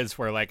areas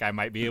where like I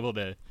might be able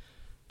to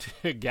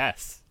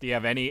guess. Do you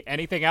have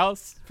anything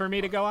else for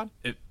me to go on?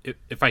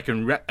 If I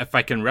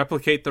can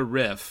replicate the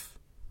riff,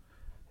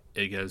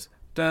 it goes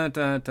da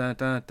da da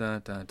da da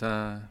da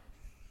da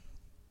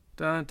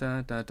da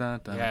da da da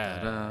da.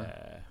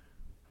 Yeah,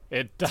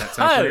 it does. Does that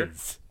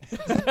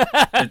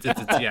sound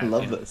clear? I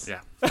love this.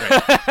 Yeah,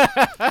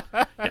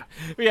 right.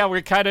 Yeah,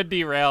 we're kind of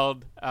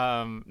derailed.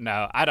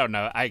 No, I don't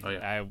know.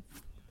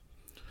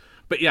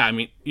 But yeah, I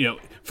mean,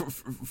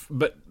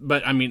 but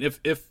I mean,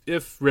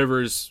 if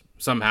Rivers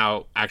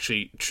somehow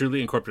actually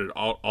truly incorporated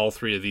all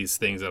three of these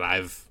things that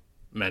I've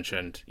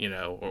mentioned,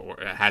 or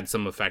had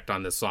some effect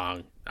on this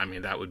song, I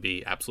mean, that would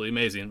be absolutely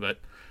amazing. But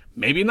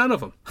maybe none of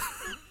them.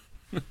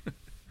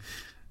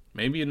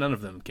 Maybe none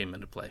of them came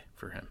into play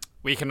for him.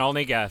 We can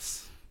only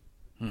guess.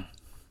 Yes.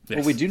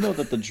 Well, we do know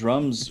that the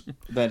drums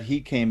that he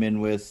came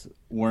in with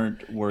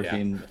weren't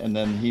working, and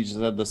then he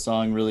said the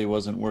song really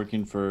wasn't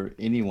working for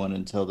anyone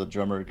until the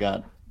drummer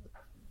got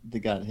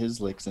his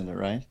licks in it,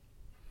 right?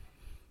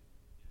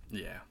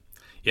 Yeah.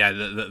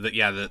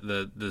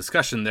 The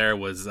discussion there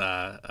was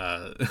I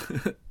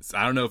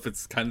don't know if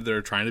it's kind of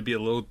they're trying to be a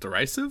little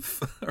derisive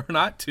or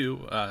not to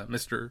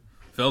Mr.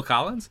 Phil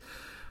Collins,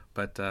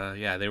 but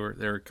they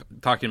were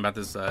talking about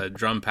this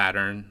drum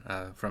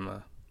pattern from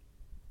a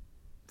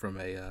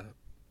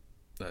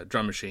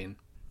drum machine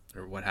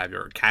or what have you,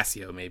 or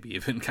Casio maybe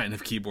even kind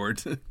of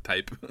keyboard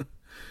type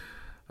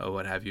or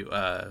what have you,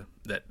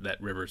 that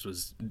Rivers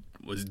was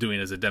doing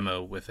as a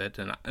demo with it,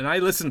 and I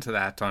listened to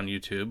that on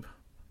YouTube,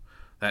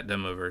 that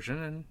demo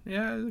version, and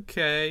yeah,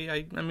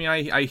 okay. I mean,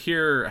 I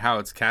hear how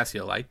it's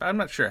Casio like, but I'm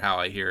not sure how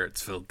I hear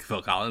it's Phil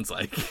Collins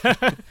like.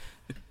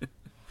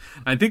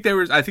 I think they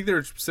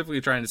were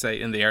specifically trying to say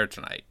 "In the Air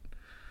Tonight,"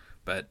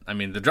 but I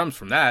mean, the drums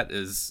from that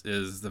is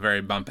the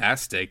very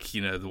bombastic,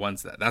 the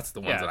ones that's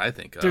the ones that I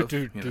think of,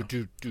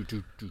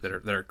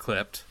 that are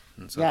clipped.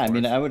 And so yeah, forth. I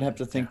mean, I would have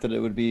to think that it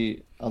would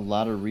be a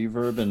lot of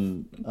reverb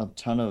and a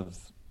ton of.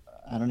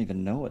 I don't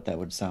even know what that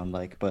would sound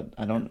like, but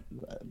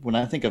when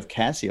I think of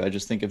Casio, I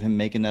just think of him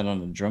making that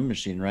on a drum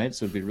machine, right?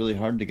 So it'd be really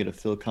hard to get a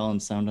Phil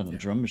Collins sound on a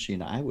drum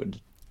machine, I would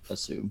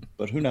assume,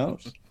 but who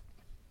knows?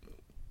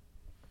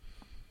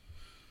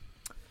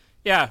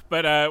 Yeah,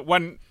 but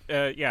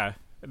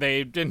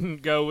they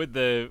didn't go with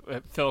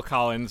the Phil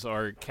Collins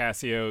or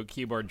Casio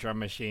keyboard drum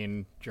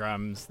machine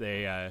drums.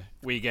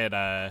 We get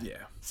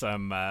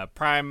some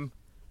Prime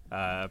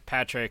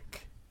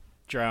Patrick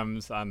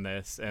drums on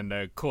this, and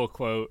a cool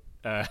quote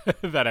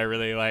that I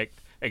really like,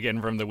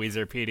 again from the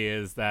Weezerpedia,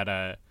 is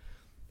that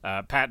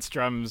Pat's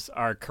drums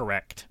are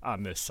correct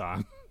on this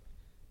song.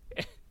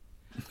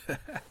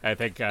 I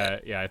think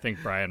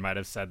Brian might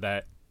have said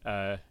that,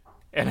 and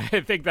I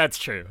think that's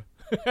true.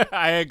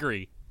 I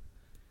agree.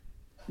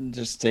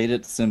 Just state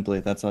it simply.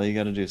 That's all you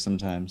got to do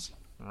sometimes.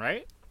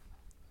 Right?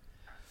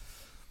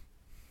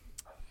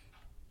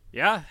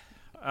 Yeah.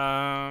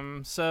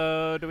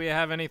 So do we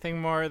have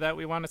anything more that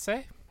we want to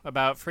say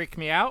about Freak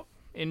Me Out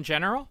in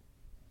general?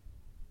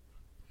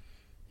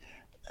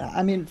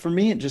 I mean, for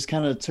me, it just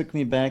kind of took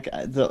me back.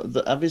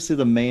 Obviously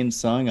the main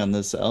song on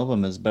this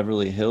album is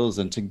Beverly Hills,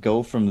 and to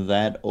go from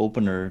that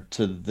opener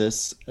to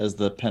this as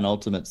the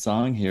penultimate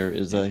song here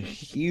is a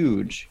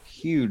huge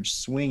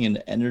swing in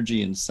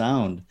energy and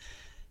sound.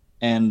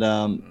 And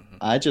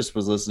I just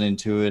was listening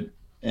to it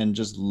and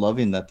just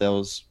loving that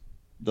those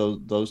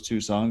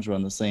two songs were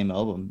on the same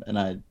album. And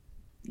I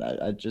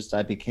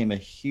became a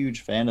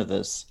huge fan of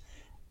this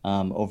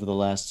over the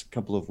last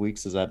couple of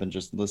weeks as I've been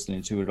just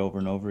listening to it over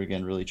and over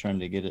again, really trying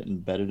to get it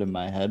embedded in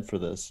my head for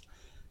this.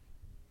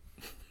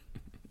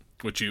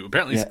 Which you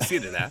apparently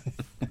succeeded at.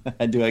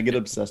 I do. I get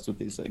obsessed with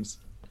these things.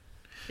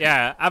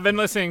 Yeah, I've been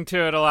listening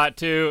to it a lot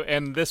too,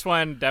 and this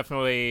one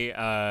definitely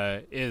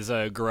is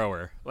a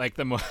grower. Like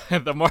the more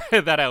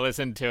that I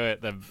listen to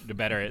it, the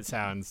better it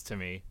sounds to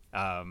me.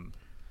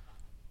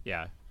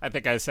 Yeah, I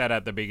think I said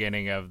at the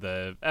beginning of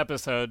the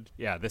episode,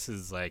 yeah, this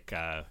is like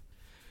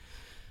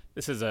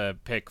this is a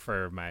pick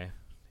for my,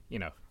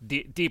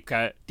 deep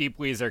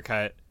Weezer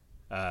cut.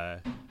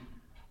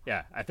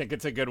 Yeah, I think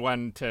it's a good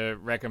one to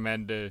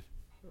recommend to.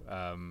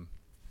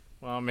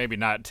 Well, maybe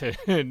not to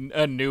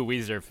a new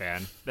Weezer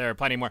fan. There are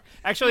plenty more.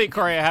 Actually,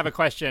 Corey, I have a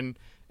question.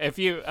 If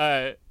you,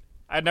 I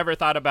never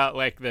thought about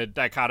like the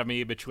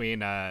dichotomy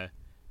between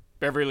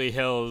Beverly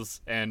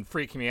Hills and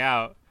Freak Me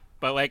Out,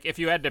 but like if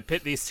you had to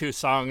pit these two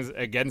songs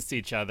against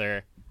each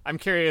other, I'm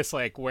curious,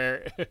 like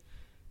where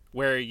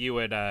where you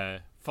would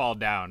fall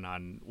down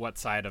on what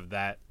side of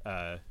that.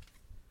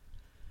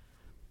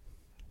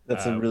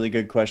 That's a really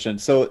good question.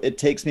 So it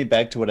takes me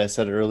back to what I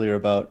said earlier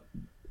about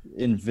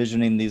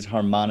envisioning these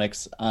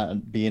harmonics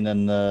being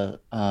in the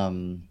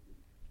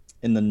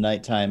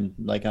nighttime,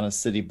 like on a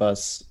city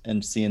bus,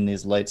 and seeing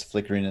these lights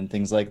flickering and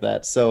things like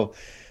that. So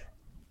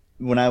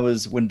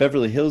when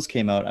Beverly Hills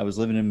came out, I was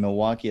living in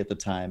Milwaukee at the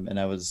time, and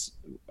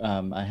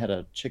I had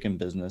a chicken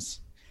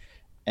business,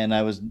 and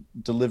I was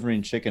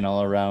delivering chicken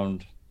all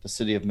around the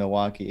city of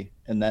Milwaukee,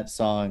 and that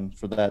song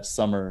for that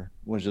summer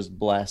was just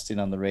blasting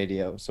on the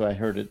radio. So I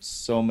heard it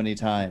so many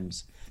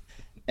times.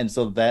 And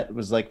so that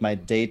was like my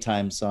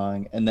daytime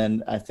song. And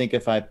then I think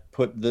if I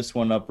put this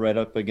one up right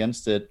up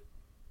against it,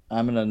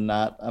 I'm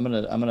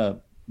gonna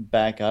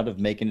back out of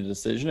making a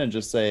decision and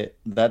just say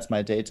that's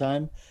my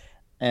daytime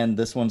and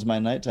this one's my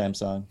nighttime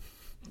song.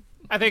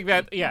 I think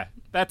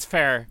that's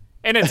fair.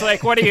 And it's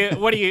like, what do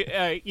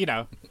you, you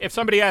know, if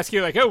somebody asks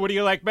you like, oh, what do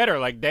you like better,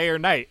 like day or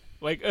night?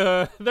 Like,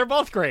 they're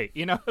both great,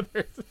 you know.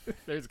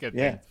 there's good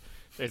things.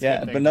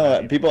 Yeah, but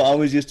no, people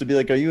always used to be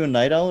like, "Are you a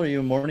night owl or are you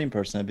a morning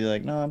person?" I'd be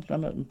like, "No,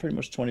 I'm pretty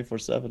much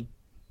 24/7."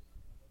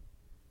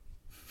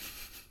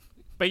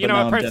 But you know,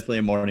 I'm definitely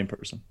a morning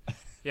person.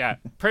 Yeah,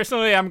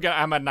 personally, I'm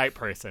a night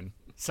person.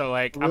 So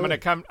like, really?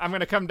 I'm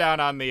gonna come down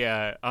on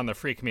the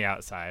freak me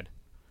out side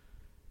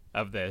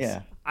of this.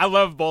 Yeah, I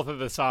love both of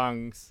the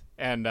songs,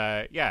 and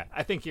yeah,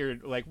 I think you're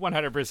like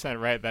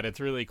 100% right that it's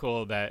really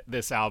cool that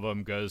this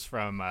album goes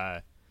from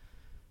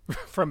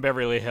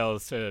Beverly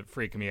Hills to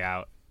Freak Me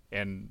Out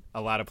and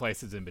a lot of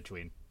places in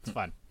between. It's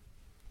fun.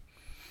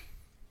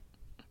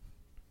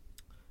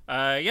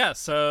 Yeah,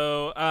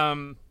 so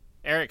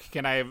Eric,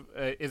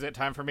 is it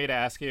time for me to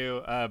ask you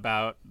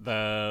about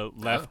the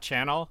left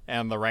channel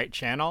and the right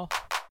channel?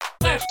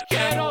 Left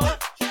channel,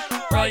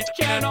 right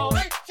channel,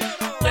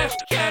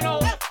 left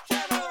channel,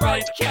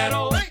 right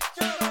channel,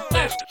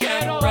 left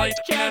channel, right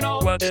channel.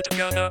 What's it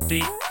gonna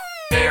be?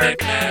 Eric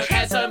Nash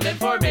has some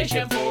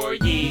information for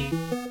ye.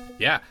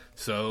 Yeah,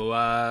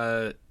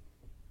 so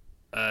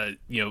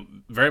you know,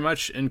 very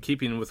much in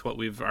keeping with what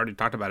we've already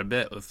talked about a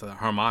bit with the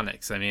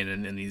harmonics. I mean,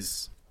 in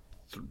these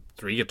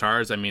three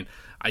guitars, I mean,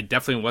 I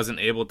definitely wasn't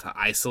able to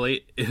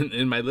isolate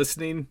in my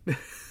listening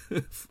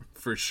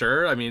for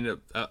sure. I mean,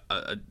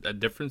 a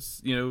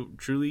difference, you know,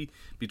 truly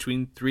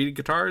between three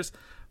guitars,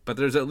 but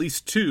there's at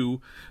least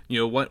two, you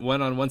know,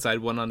 one on one side,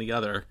 one on the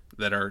other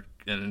that are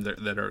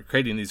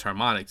creating these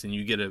harmonics, and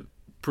you get a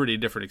pretty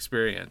different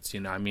experience.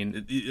 You know, I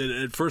mean,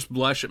 at first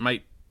blush,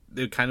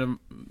 it kind of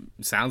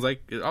sounds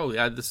like, oh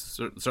yeah, this is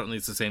certainly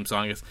it's the same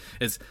song.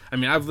 It's I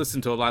mean, I've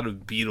listened to a lot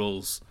of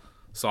Beatles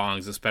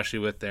songs, especially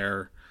with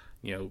their,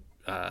 you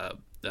know,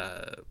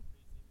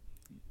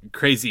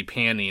 crazy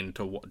panning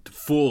to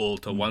full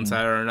to one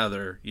side or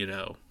another. You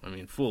know, I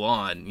mean, full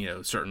on. You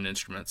know, certain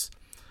instruments,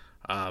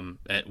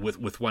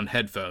 with one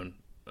headphone,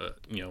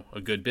 you know,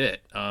 a good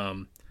bit,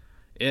 in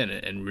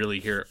it, and really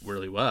hear it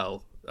really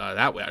well.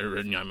 That way,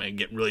 I might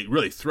get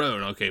really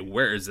thrown. Okay,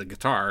 where is the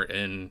guitar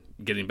and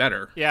getting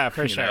better? Yeah,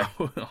 for sure.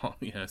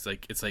 You know, it's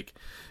like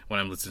when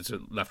I'm listening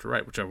to left or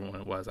right, whichever one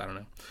it was. I don't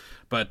know,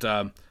 but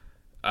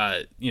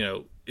you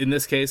know, in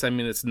this case, I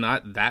mean, it's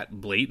not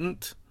that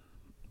blatant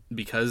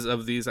because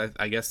of these.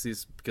 I guess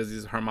because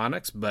these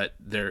harmonics, but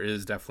there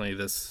is definitely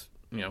this,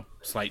 you know,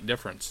 slight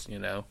difference. You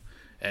know,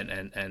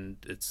 and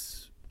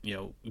it's, you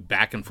know,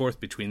 back and forth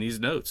between these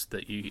notes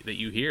that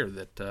you hear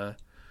that.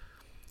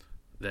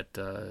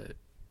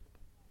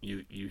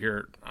 You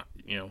hear,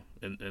 you know,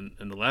 in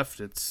the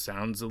left, it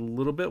sounds a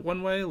little bit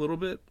one way, a little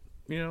bit,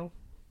 you know,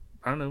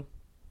 I don't know.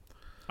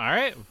 All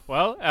right.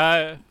 Well,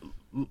 I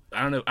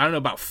don't know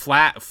about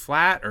flat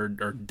or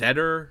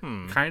deader,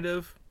 kind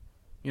of,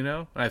 you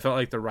know. I felt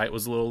like the right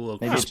was a little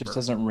maybe crisper. It just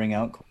doesn't ring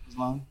out quite as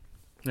long.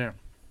 Yeah.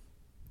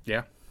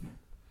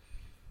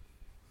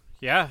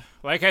 Yeah,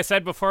 like I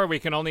said before, we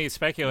can only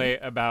speculate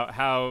about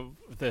how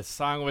this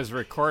song was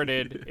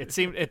recorded.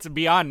 It's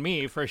beyond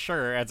me for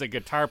sure as a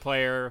guitar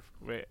player.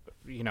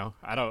 You know,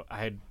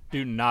 I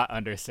do not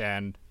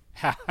understand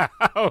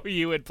how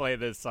you would play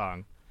this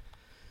song.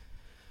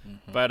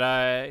 But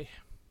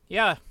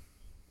yeah.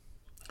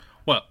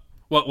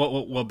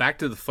 Well, back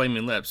to the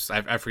Flaming Lips.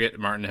 I forget,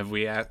 Martin. Have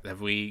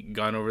we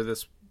gone over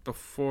this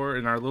before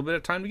in our little bit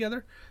of time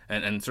together?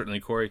 And certainly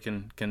Corey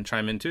can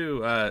chime in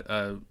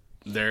too.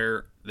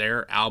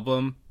 Their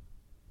album,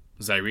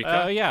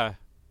 Zaireeka. Oh yeah.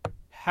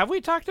 Have we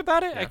talked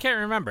about it? Yeah. I can't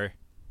remember.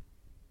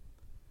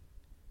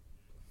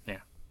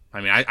 Yeah,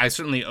 I mean, I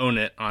certainly own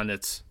it on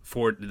its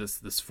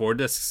this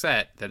 4-disc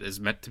set that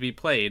is meant to be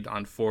played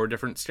on 4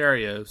 different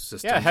stereo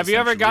systems. Yeah, have you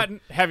ever gotten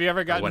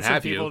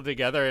some people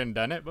together and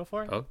done it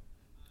before?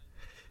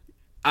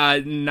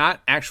 Oh.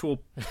 Not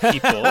actual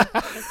people.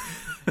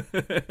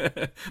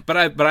 but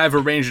I've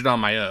arranged it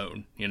on my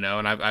own, you know,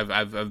 and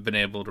I've been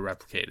able to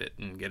replicate it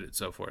and get it,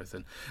 so forth.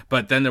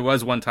 But then there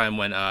was one time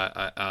when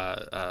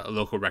a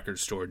local record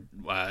store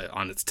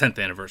on its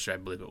 10th anniversary, I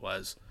believe it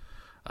was,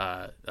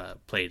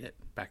 played it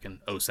back in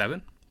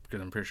 2007, because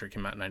I'm pretty sure it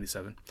came out in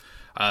 97.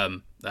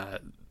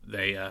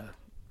 They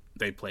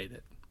they played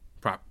it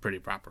pretty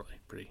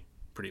properly,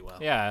 pretty well.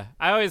 Yeah,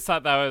 I always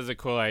thought that was a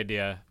cool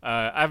idea.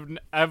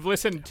 I've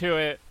listened to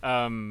it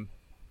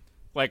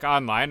like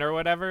online or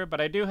whatever,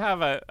 but I do have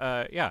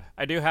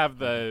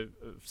the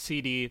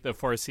CD, the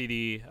 4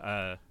 CD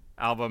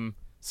album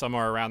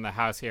somewhere around the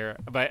house here.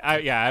 But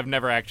I've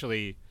never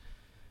actually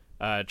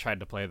tried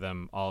to play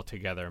them all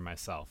together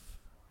myself.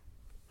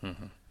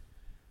 Mm-hmm.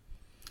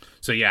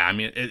 So yeah, I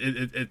mean,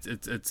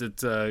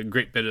 it's a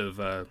great bit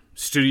of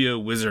studio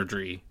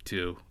wizardry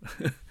to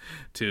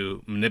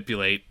to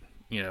manipulate,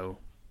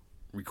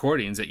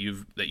 recordings that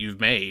you've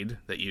made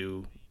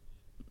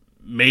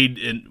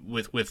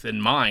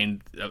in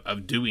mind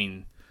of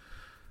doing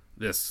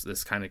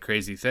this kind of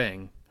crazy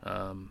thing,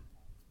 to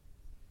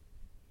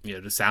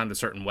sound a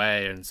certain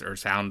way or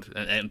sound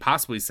and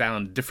possibly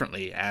sound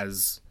differently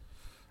as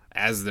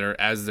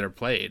they're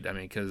played. I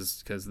mean,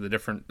 because the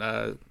different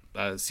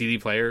CD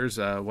players,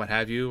 what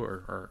have you,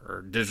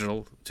 or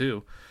digital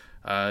too,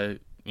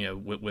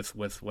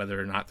 with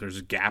whether or not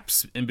there's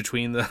gaps in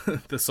between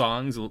the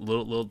songs, the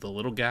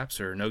little gaps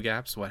or no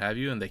gaps, what have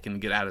you, and they can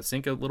get out of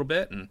sync a little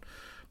bit,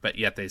 but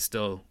yet they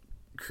still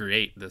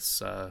create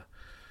this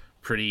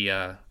pretty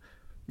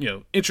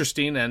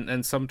interesting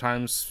and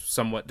sometimes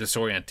somewhat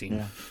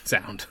disorienting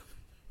sound.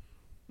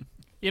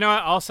 You know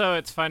what? Also,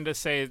 it's fun to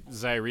say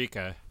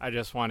Zyreka. I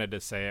just wanted to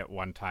say it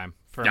one time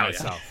for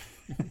myself.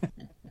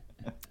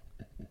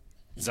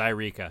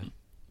 Zyreka.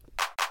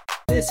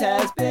 This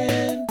has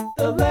been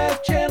the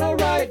Left Channel,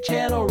 Right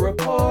Channel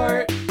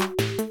Report.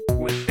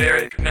 With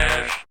Eric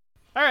Nash.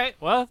 All right.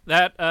 Well,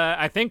 that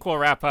I think we'll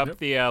wrap up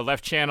the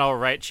Left Channel,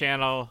 Right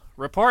Channel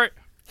Report.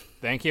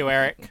 Thank you,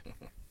 Eric.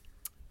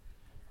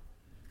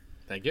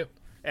 Thank you.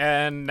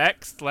 And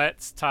next,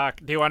 let's talk.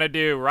 Do you want to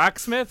do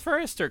Rocksmith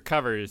first or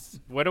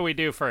covers? What do we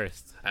do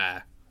first?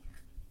 I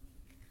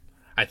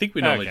think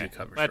we normally do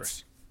covers let's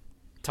first.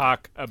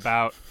 Talk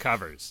about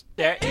covers.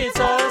 There is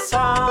a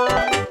song,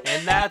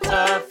 and that's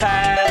a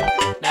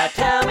fact. Now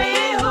tell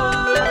me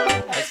who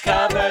has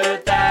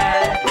covered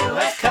that? Who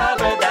has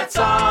covered that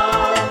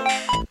song?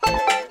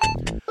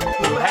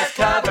 Who has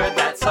covered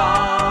that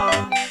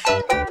song?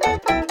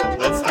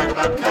 Let's talk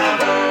about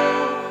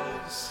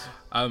covers.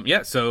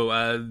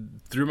 So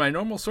through my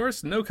normal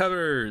source, no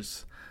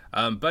covers.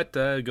 But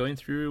going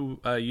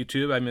through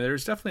YouTube, I mean,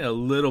 there's definitely a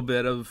little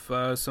bit of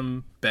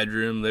some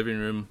bedroom, living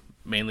room,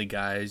 mainly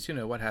guys,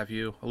 what have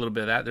you. A little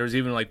bit of that. There was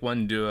even like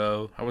one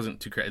duo. I wasn't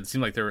too crazy. It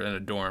seemed like they were in a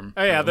dorm.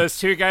 Oh yeah, those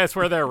two guys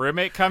where their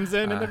roommate comes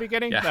in the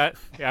beginning. Yeah.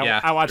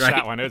 I watched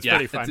that one. It was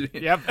pretty fun.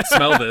 Yep.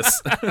 Smell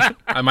this.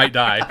 I might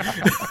die.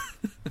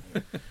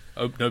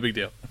 Oh, no big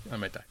deal. I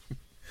might die.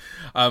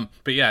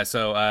 But yeah,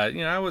 so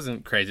I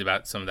wasn't crazy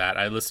about some of that.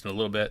 I listened a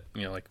little bit,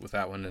 like with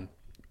that one and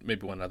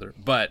maybe one other.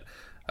 But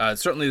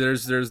certainly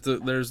there's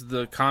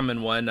the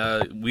common one,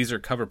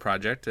 Weezer cover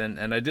project,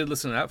 and I did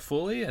listen to that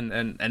fully,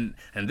 and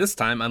this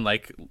time,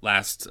 unlike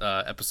last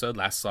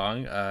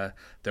song,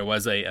 there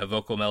was a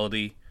vocal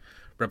melody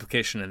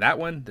replication in that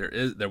one.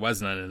 There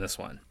was none in this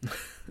one.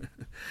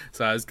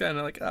 So I was kind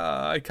of like,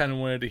 I kind of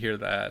wanted to hear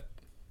that.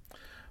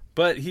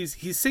 But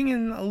he's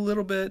singing a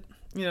little bit,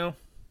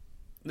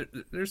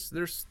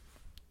 there's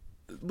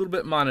a little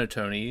bit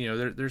monotony,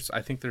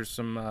 I think there's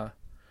some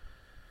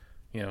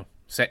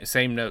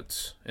same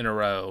notes in a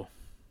row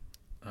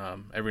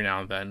every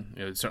now and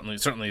then.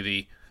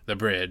 Certainly the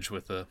bridge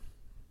with the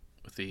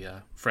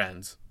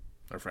friends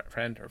or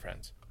friend or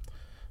friends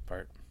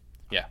part.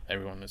 Yeah,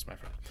 everyone is my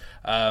friend.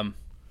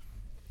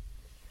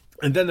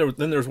 And then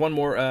there's one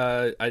more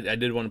I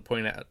did want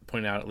to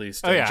point out at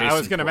least. Oh yeah, Jason I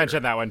was going to Porter.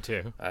 mention that one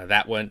too.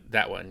 That one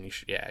you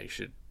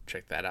should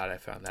check that out. I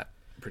found that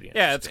pretty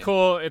interesting. Yeah, it's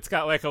cool. It's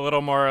got like a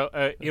little more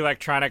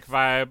electronic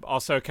vibe,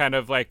 also kind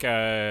of like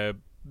a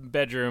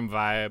bedroom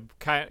vibe,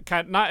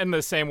 kind not in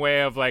the same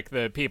way of like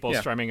the people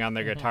strumming on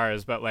their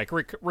guitars, but like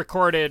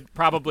recorded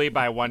probably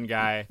by one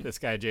guy, this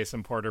guy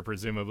Jason Porter,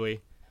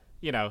 presumably,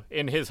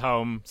 in his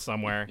home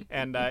somewhere.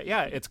 And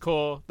it's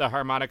cool. The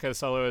harmonica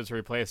solo is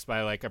replaced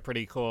by like a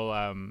pretty cool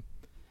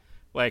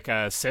like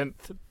a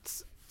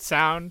synth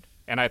sound,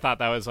 and I thought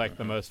that was like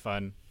the most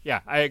fun.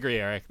 Yeah, I agree,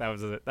 Eric.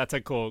 That's a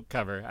cool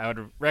cover. I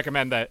would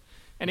recommend that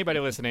anybody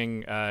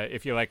listening,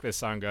 if you like this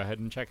song, go ahead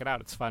and check it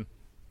out. It's fun.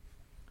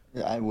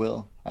 Yeah, I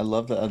will. I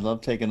love that. I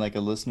love taking like a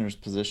listener's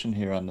position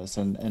here on this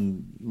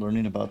and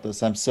learning about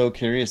this. I'm so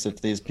curious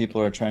if these people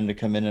are trying to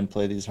come in and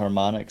play these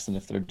harmonics and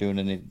if they're doing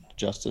any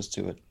justice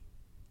to it.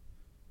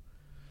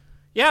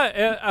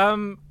 Yeah,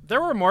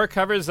 there were more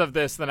covers of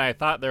this than I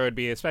thought there would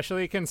be,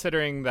 especially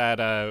considering that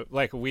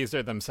like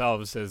Weezer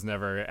themselves has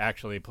never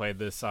actually played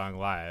this song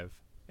live.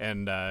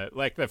 And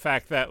like the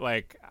fact that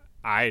like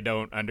I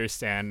don't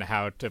understand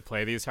how to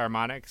play these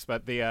harmonics,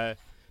 but the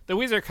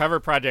Weezer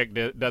cover project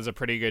does a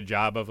pretty good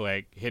job of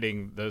like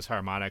hitting those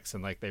harmonics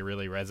and like they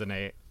really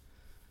resonate.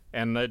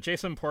 And the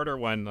Jason Porter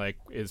one like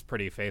is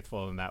pretty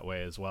faithful in that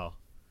way as well.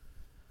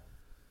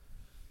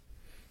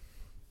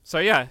 So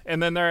yeah,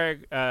 and then there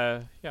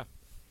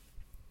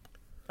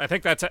I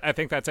think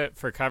that's it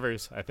for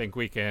covers. I think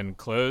we can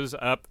close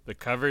up the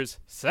covers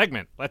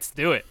segment. Let's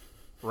do it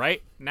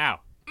right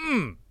now.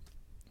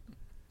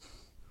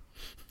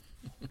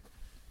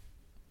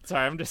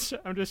 Sorry, I'm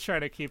just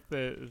trying to keep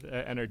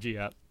the energy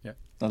up. Yeah.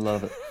 I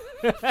love it.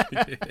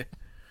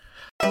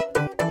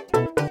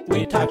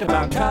 We talked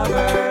about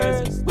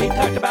covers. We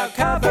talked about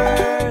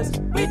covers.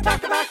 We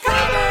talked about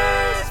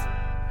covers.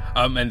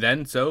 And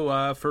then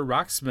for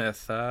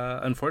Rocksmith,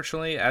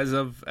 unfortunately, as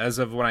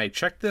of when I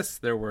checked this,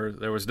 there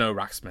was no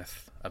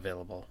Rocksmith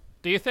available.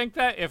 Do you think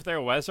that if there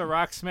was a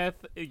Rocksmith,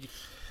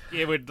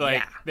 it would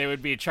they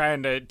would be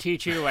trying to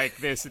teach you like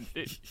this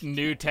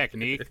new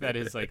technique that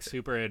is like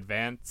super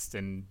advanced,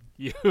 and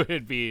you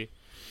would be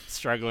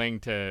struggling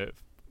to,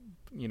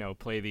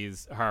 play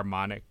these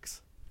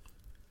harmonics?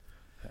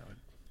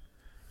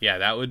 Yeah,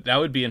 that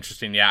would be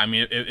interesting. Yeah, I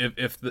mean,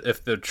 if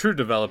the true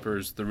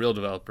developers, the real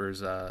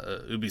developers,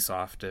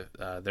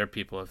 Ubisoft, their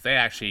people, if they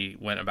actually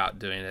went about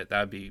doing it,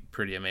 that would be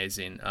pretty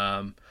amazing.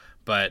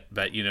 But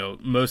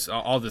most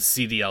all the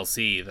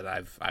CDLC that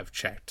I've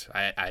checked,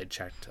 I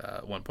checked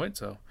at one point.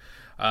 So,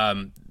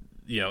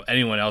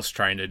 anyone else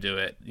trying to do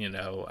it,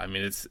 I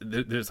mean,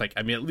 there's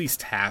at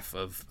least half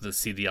of the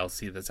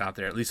CDLC that's out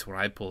there. At least when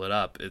I pull it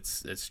up,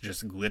 it's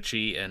just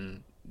glitchy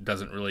and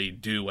doesn't really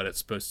do what it's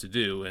supposed to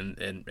do in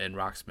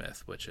Rocksmith,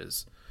 which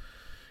is,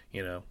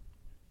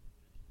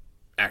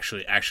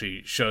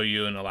 actually show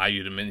you and allow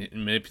you to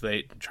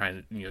manipulate and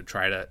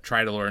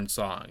try to learn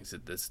songs.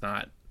 It's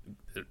not,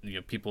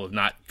 people have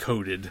not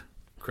coded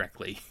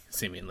correctly,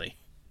 seemingly.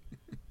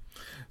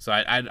 So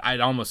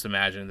I'd almost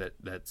imagine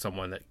that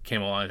someone that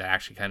came along that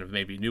actually kind of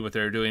maybe knew what they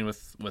were doing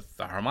with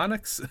the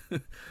harmonics,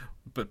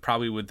 but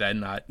probably would then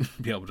not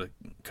be able to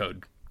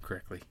code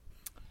correctly.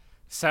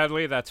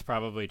 Sadly, that's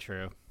probably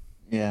true.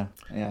 Yeah,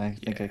 I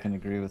think I can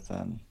agree with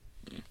that.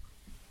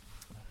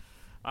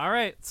 All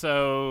right,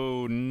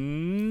 so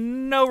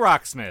no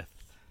Rocksmith.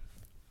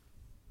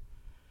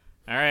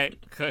 All right,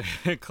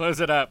 close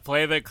it up.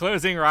 Play the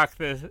closing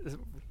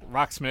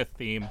Rocksmith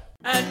theme.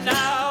 And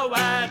now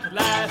at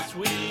last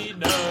we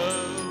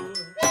know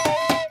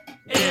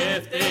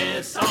if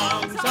this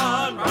song's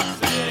on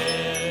Rocksmith.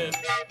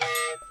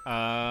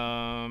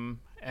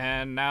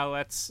 And now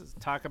let's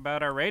talk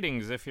about our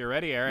ratings, if you're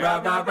ready, Eric.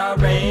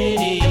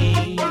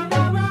 Rating.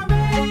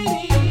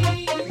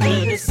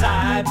 We'll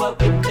decide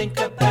what we think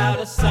about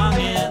a song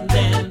and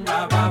then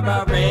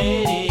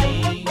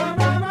rating.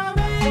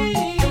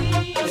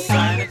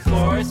 Assign a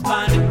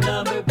corresponding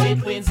number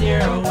between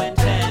 0 and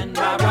 10.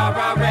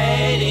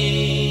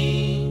 Ratings.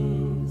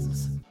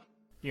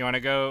 You want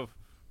to go?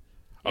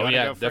 Oh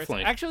yeah,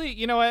 definitely. Actually,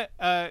 you know what?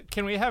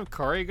 Can we have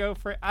Corey go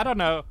first? I don't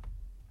know.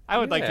 I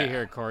would like to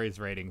hear Corey's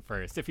rating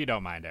first, if you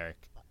don't mind, Eric.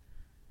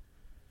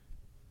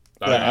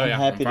 I'm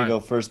happy to go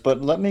first,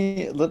 but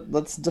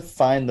let's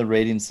define the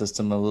rating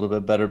system a little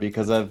bit better,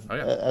 because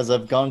as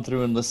I've gone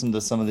through and listened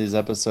to some of these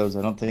episodes,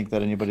 I don't think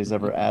that anybody's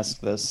ever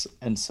asked this.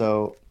 And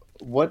so,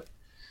 what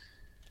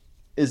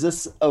is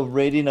this a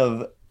rating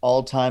of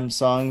all-time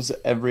songs,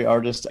 every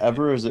artist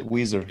ever, or is it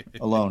Weezer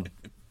alone?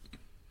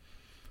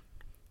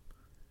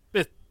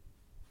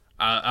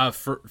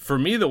 For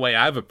me, the way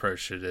I've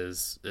approached it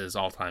is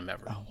all time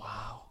ever. Oh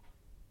wow,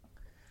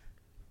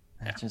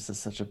 that just is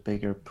such a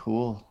bigger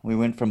pool. We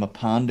went from a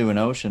pond to an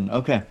ocean.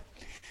 Okay.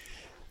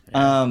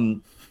 Yeah.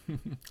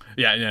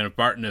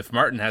 If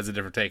Martin has a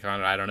different take on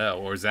it, I don't know,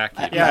 or Zach.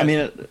 I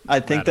mean, I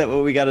think that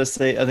what we got to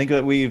say, I think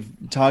that we've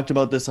talked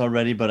about this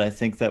already, but I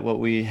think that what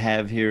we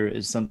have here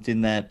is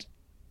something that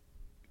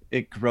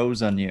it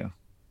grows on you.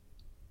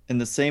 In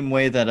the same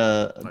way that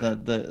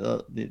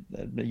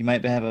you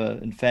might have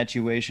an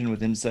infatuation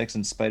with insects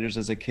and spiders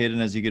as a kid,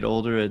 and as you get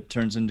older, it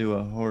turns into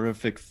a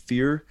horrific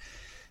fear.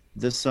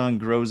 This song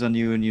grows on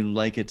you, and you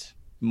like it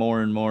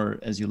more and more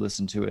as you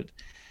listen to it.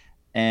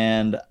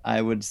 And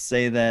I would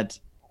say that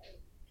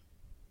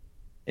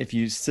if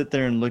you sit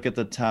there and look at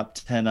the top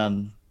 10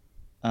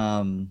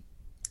 on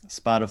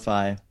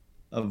Spotify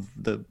of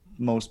the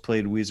most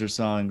played Weezer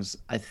songs,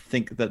 I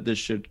think that this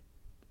should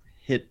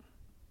hit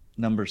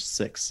number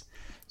 6.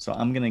 So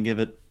I'm going to give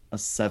it a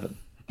 7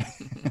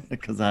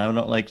 because I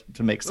don't like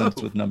to make sense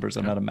with numbers.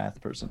 I'm not a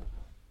math person.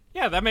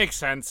 Yeah, that makes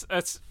sense.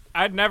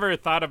 I'd never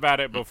thought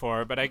about it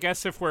before, but I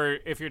guess if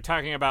you're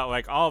talking about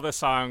like all the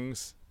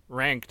songs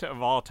ranked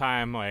of all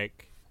time,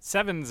 like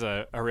 7's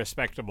a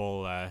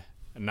respectable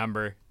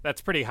number. That's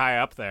pretty high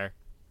up there.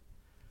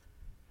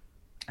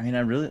 I mean,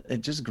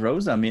 it just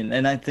grows on me.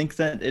 And I think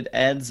that it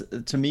adds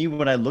to me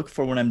what I look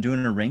for when I'm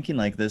doing a ranking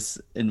like this.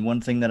 And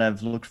one thing that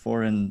I've looked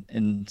for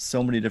in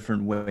so many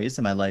different ways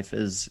in my life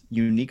is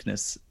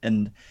uniqueness.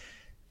 And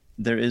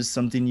there is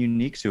something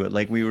unique to it.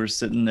 Like we were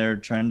sitting there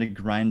trying to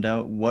grind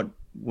out what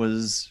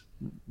was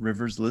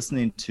Rivers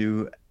listening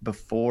to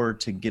before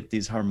to get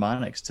these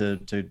harmonics, to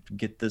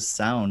get this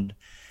sound.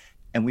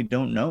 And we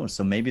don't know.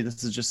 So maybe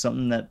this is just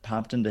something that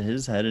popped into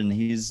his head, and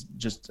he's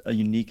just a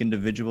unique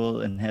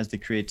individual and has the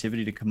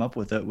creativity to come up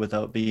with it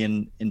without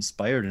being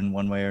inspired in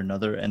one way or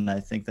another. And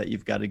I think that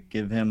you've got to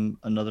give him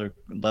another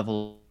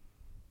level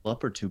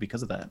up or two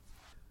because of that.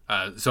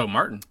 So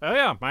Martin. Oh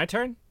yeah, my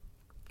turn.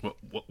 What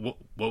would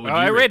you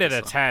I rate rated this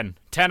a song? 10.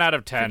 10 out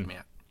of 10.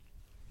 Man.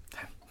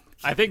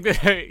 I think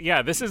that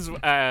yeah, this is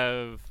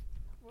one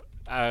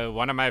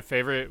of my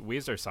favorite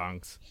Weezer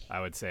songs,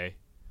 I would say.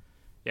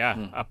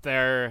 Yeah, up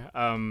there.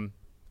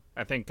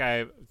 I think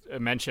I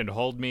mentioned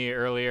 "Hold Me"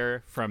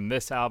 earlier from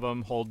this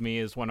album. "Hold Me"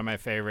 is one of my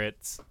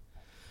favorites.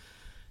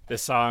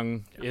 This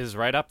song is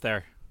right up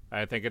there.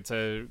 I think it's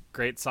a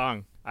great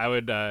song. I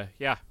would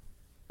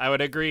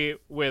agree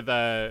with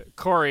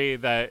Corey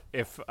that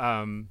if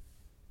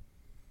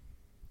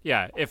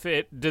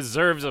it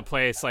deserves a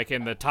place like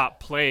in the top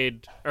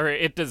played, or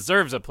it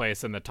deserves a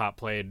place in the top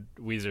played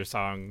Weezer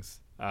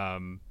songs,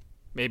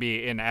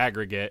 maybe in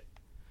aggregate,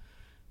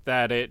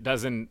 that it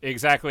doesn't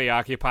exactly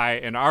occupy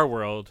in our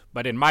world,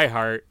 but in my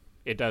heart,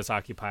 it does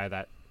occupy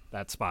that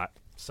spot.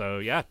 So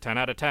yeah, 10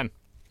 out of 10.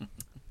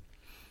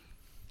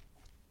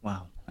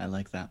 Wow, I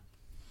like that.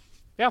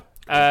 Yeah.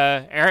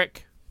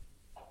 Eric,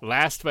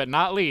 last but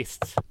not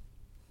least,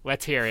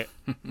 let's hear it.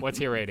 What's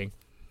your rating?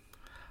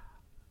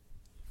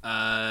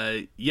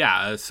 So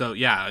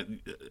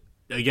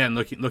again,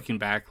 looking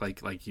back,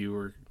 like you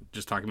were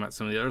just talking about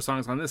some of the other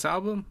songs on this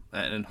album,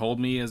 and "Hold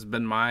Me" has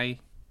been my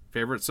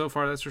favorite so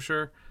far, that's for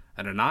sure,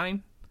 at a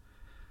 9.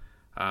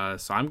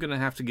 So I'm gonna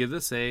have to give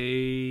this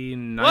a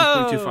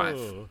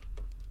 9.25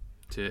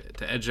 to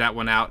edge that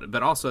one out.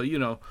 But also,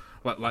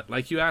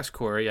 like you asked,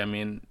 Corey, I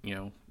mean,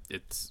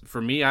 it's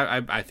for me.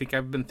 I think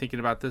I've been thinking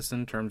about this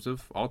in terms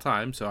of all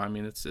time. So I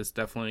mean, it's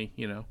definitely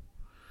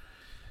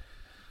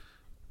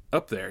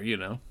up there.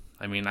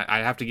 I mean, I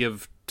have to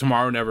give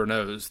 "Tomorrow Never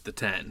Knows" the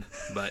 10,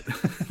 but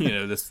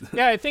this.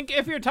 Yeah, I think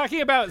if you're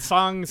talking about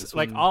songs,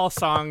 like all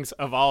songs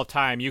of all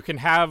time, you can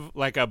have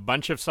like a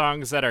bunch of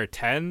songs that are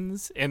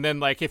 10s, and then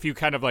like if you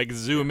kind of like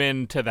zoom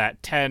into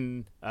that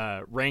 10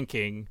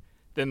 ranking,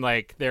 then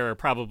like there are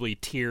probably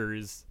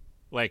tiers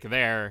like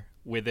there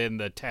within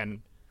the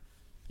 10,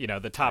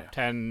 the top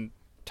 10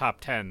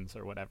 top 10s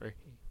or whatever.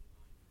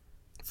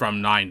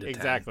 From 9 to 10.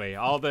 Exactly.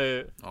 All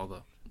the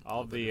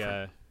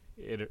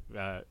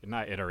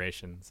not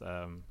iterations,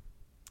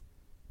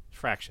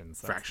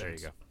 fractions. There you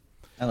go.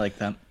 I like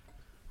that.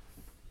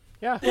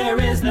 Yeah.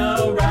 There is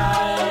no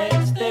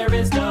right, there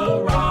is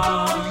no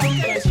wrong.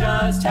 It's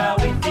just how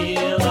we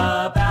feel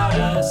about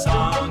a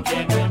song.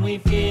 And when we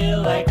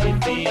feel like we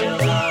feel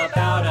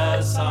about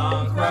a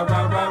song,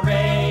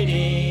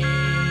 ratings.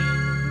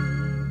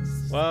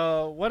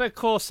 Well, what a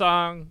cool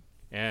song,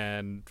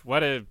 and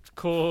what a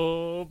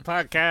cool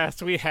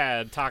podcast we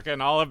had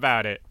talking all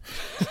about it.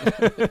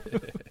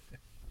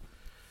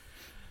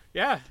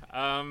 Yeah.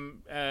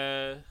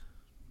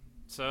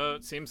 So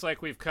it seems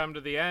like we've come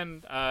to the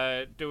end.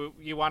 Do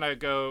you want to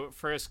go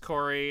first,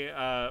 Corey,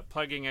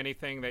 plugging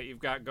anything that you've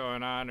got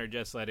going on, or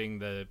just letting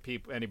the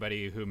people,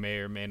 anybody who may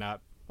or may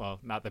not, well,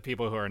 not the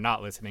people who are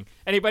not listening,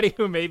 anybody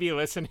who may be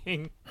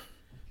listening,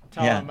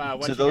 tell them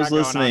what to you those got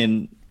going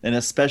listening, and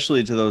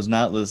especially to those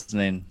not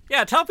listening.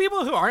 Yeah, tell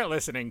people who aren't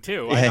listening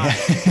too.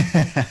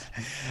 Why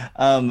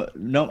not?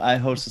 No, I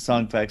host a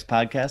Song Facts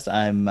podcast.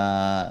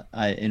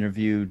 I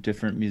interview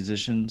different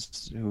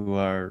musicians who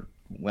are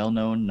well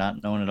known,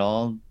 not known at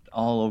all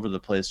over the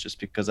place, just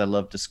because I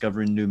love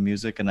discovering new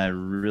music, and I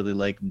really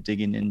like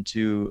digging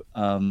into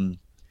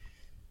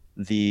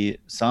the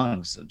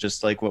songs,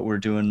 just like what we're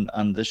doing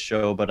on this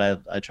show. But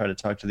I try to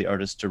talk to the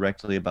artist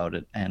directly about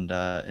it and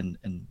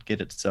get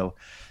it. So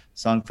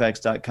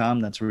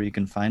songfacts.com, that's where you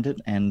can find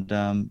it, and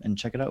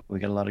check it out. We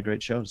got a lot of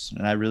great shows,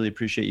 and I really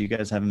appreciate you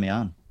guys having me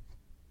on.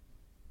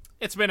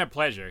 It's been a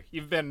pleasure.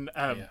 You've been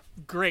a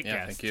great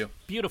guest. Thank you.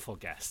 Beautiful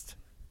guest.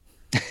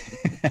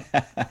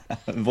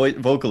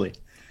 Vocally.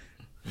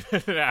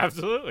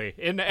 Absolutely.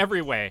 In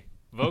every way.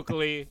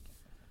 Vocally,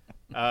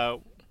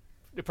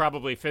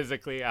 probably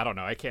physically. I don't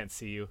know. I can't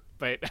see you,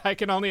 but I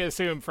can only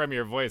assume from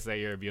your voice that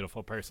you're a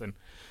beautiful person.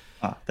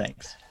 Oh,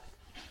 thanks.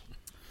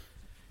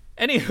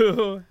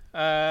 Anywho,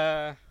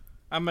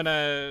 I'm going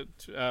to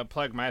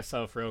plug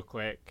myself real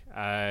quick.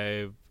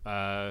 I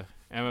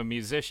am a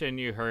musician.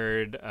 You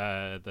heard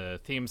the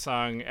theme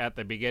song at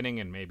the beginning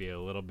and maybe a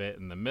little bit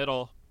in the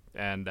middle,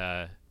 and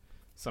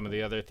some of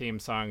the other theme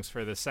songs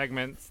for the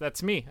segments.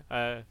 That's me.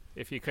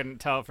 If you couldn't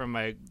tell from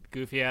my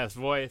goofy ass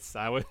voice,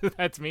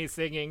 that's me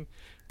singing,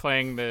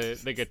 playing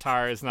the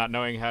guitars, not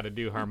knowing how to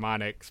do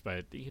harmonics,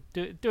 but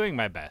doing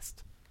my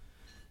best.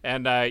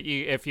 And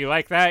if you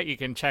like that, you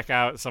can check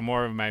out some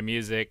more of my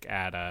music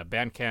at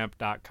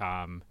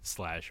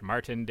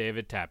bandcamp.com/Martin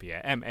David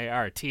Tapia,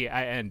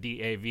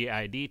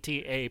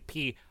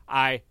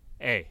 MartinDavidTapia.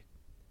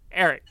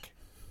 Eric,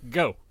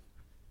 go.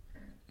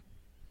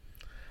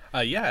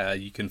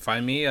 You can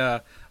find me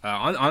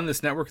on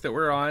this network that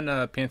we're on,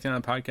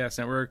 Pantheon Podcast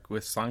Network,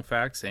 with Song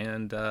Facts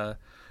and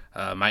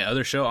my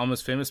other show,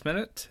 Almost Famous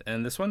Minute,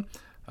 and this one.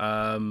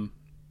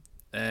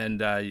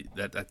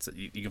 That's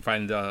you can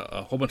find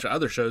a whole bunch of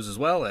other shows as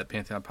well at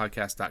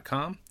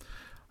pantheonpodcast.com.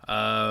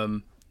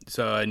 And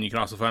you can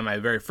also find my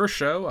very first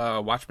show,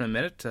 Watchmen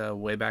Minute,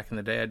 way back in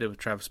the day I did with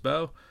Travis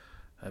Bowe.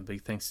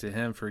 Big thanks to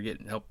him for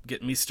help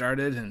getting me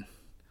started and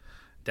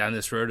down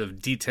this road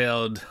of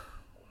detailed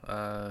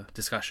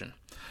discussion.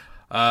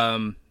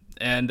 And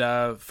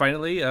And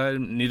finally,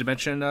 need to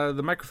mention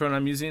the microphone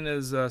I'm using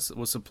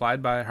was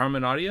supplied by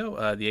Harman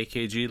Audio, the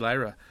AKG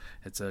Lyra.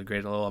 It's a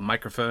great little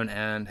microphone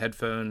and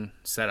headphone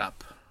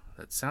setup.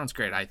 That sounds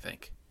great, I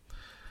think.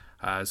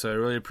 So I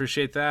really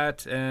appreciate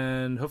that,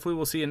 and hopefully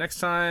we'll see you next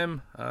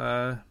time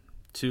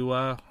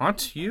to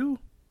haunt you.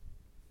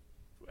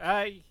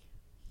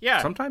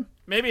 Yeah. Sometime.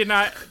 Maybe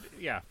not.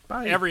 Yeah.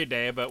 Bye. Every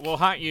day, but we'll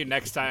haunt you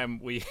next time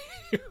we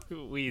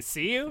we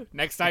see you.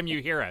 Next time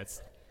you hear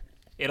us,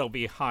 it'll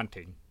be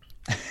haunting.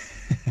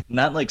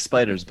 Not like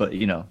spiders, but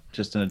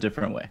just in a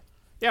different way.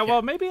 Yeah.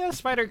 Well, maybe a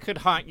spider could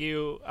haunt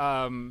you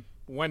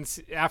once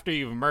after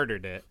you've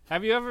murdered it.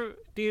 Have you ever?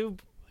 Do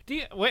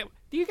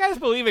you guys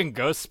believe in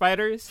ghost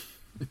spiders?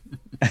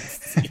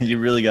 You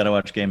really got to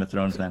watch Game of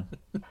Thrones, man.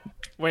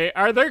 Wait,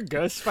 are there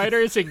ghost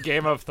spiders in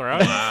Game of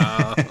Thrones?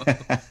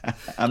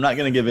 I'm not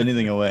going to give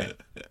anything away.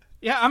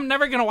 Yeah, I'm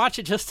never going to watch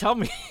it. Just tell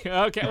me.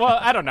 Okay. Well,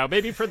 I don't know.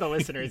 Maybe for the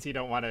listeners, you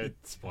don't want to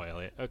spoil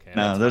it. Okay.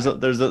 No, there's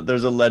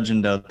a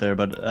legend out there,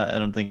 but I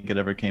don't think it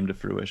ever came to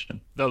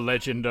fruition. The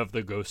legend of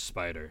the ghost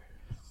spider.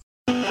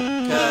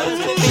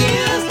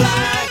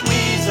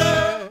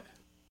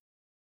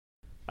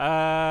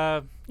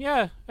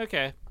 Yeah,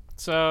 okay.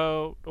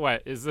 So,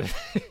 what is it?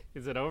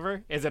 Is it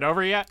over? Is it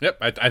over yet? Yep,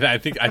 I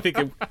think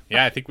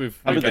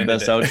we've Probably the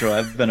best outro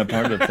I've been a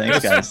part of. Thanks,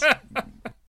 guys.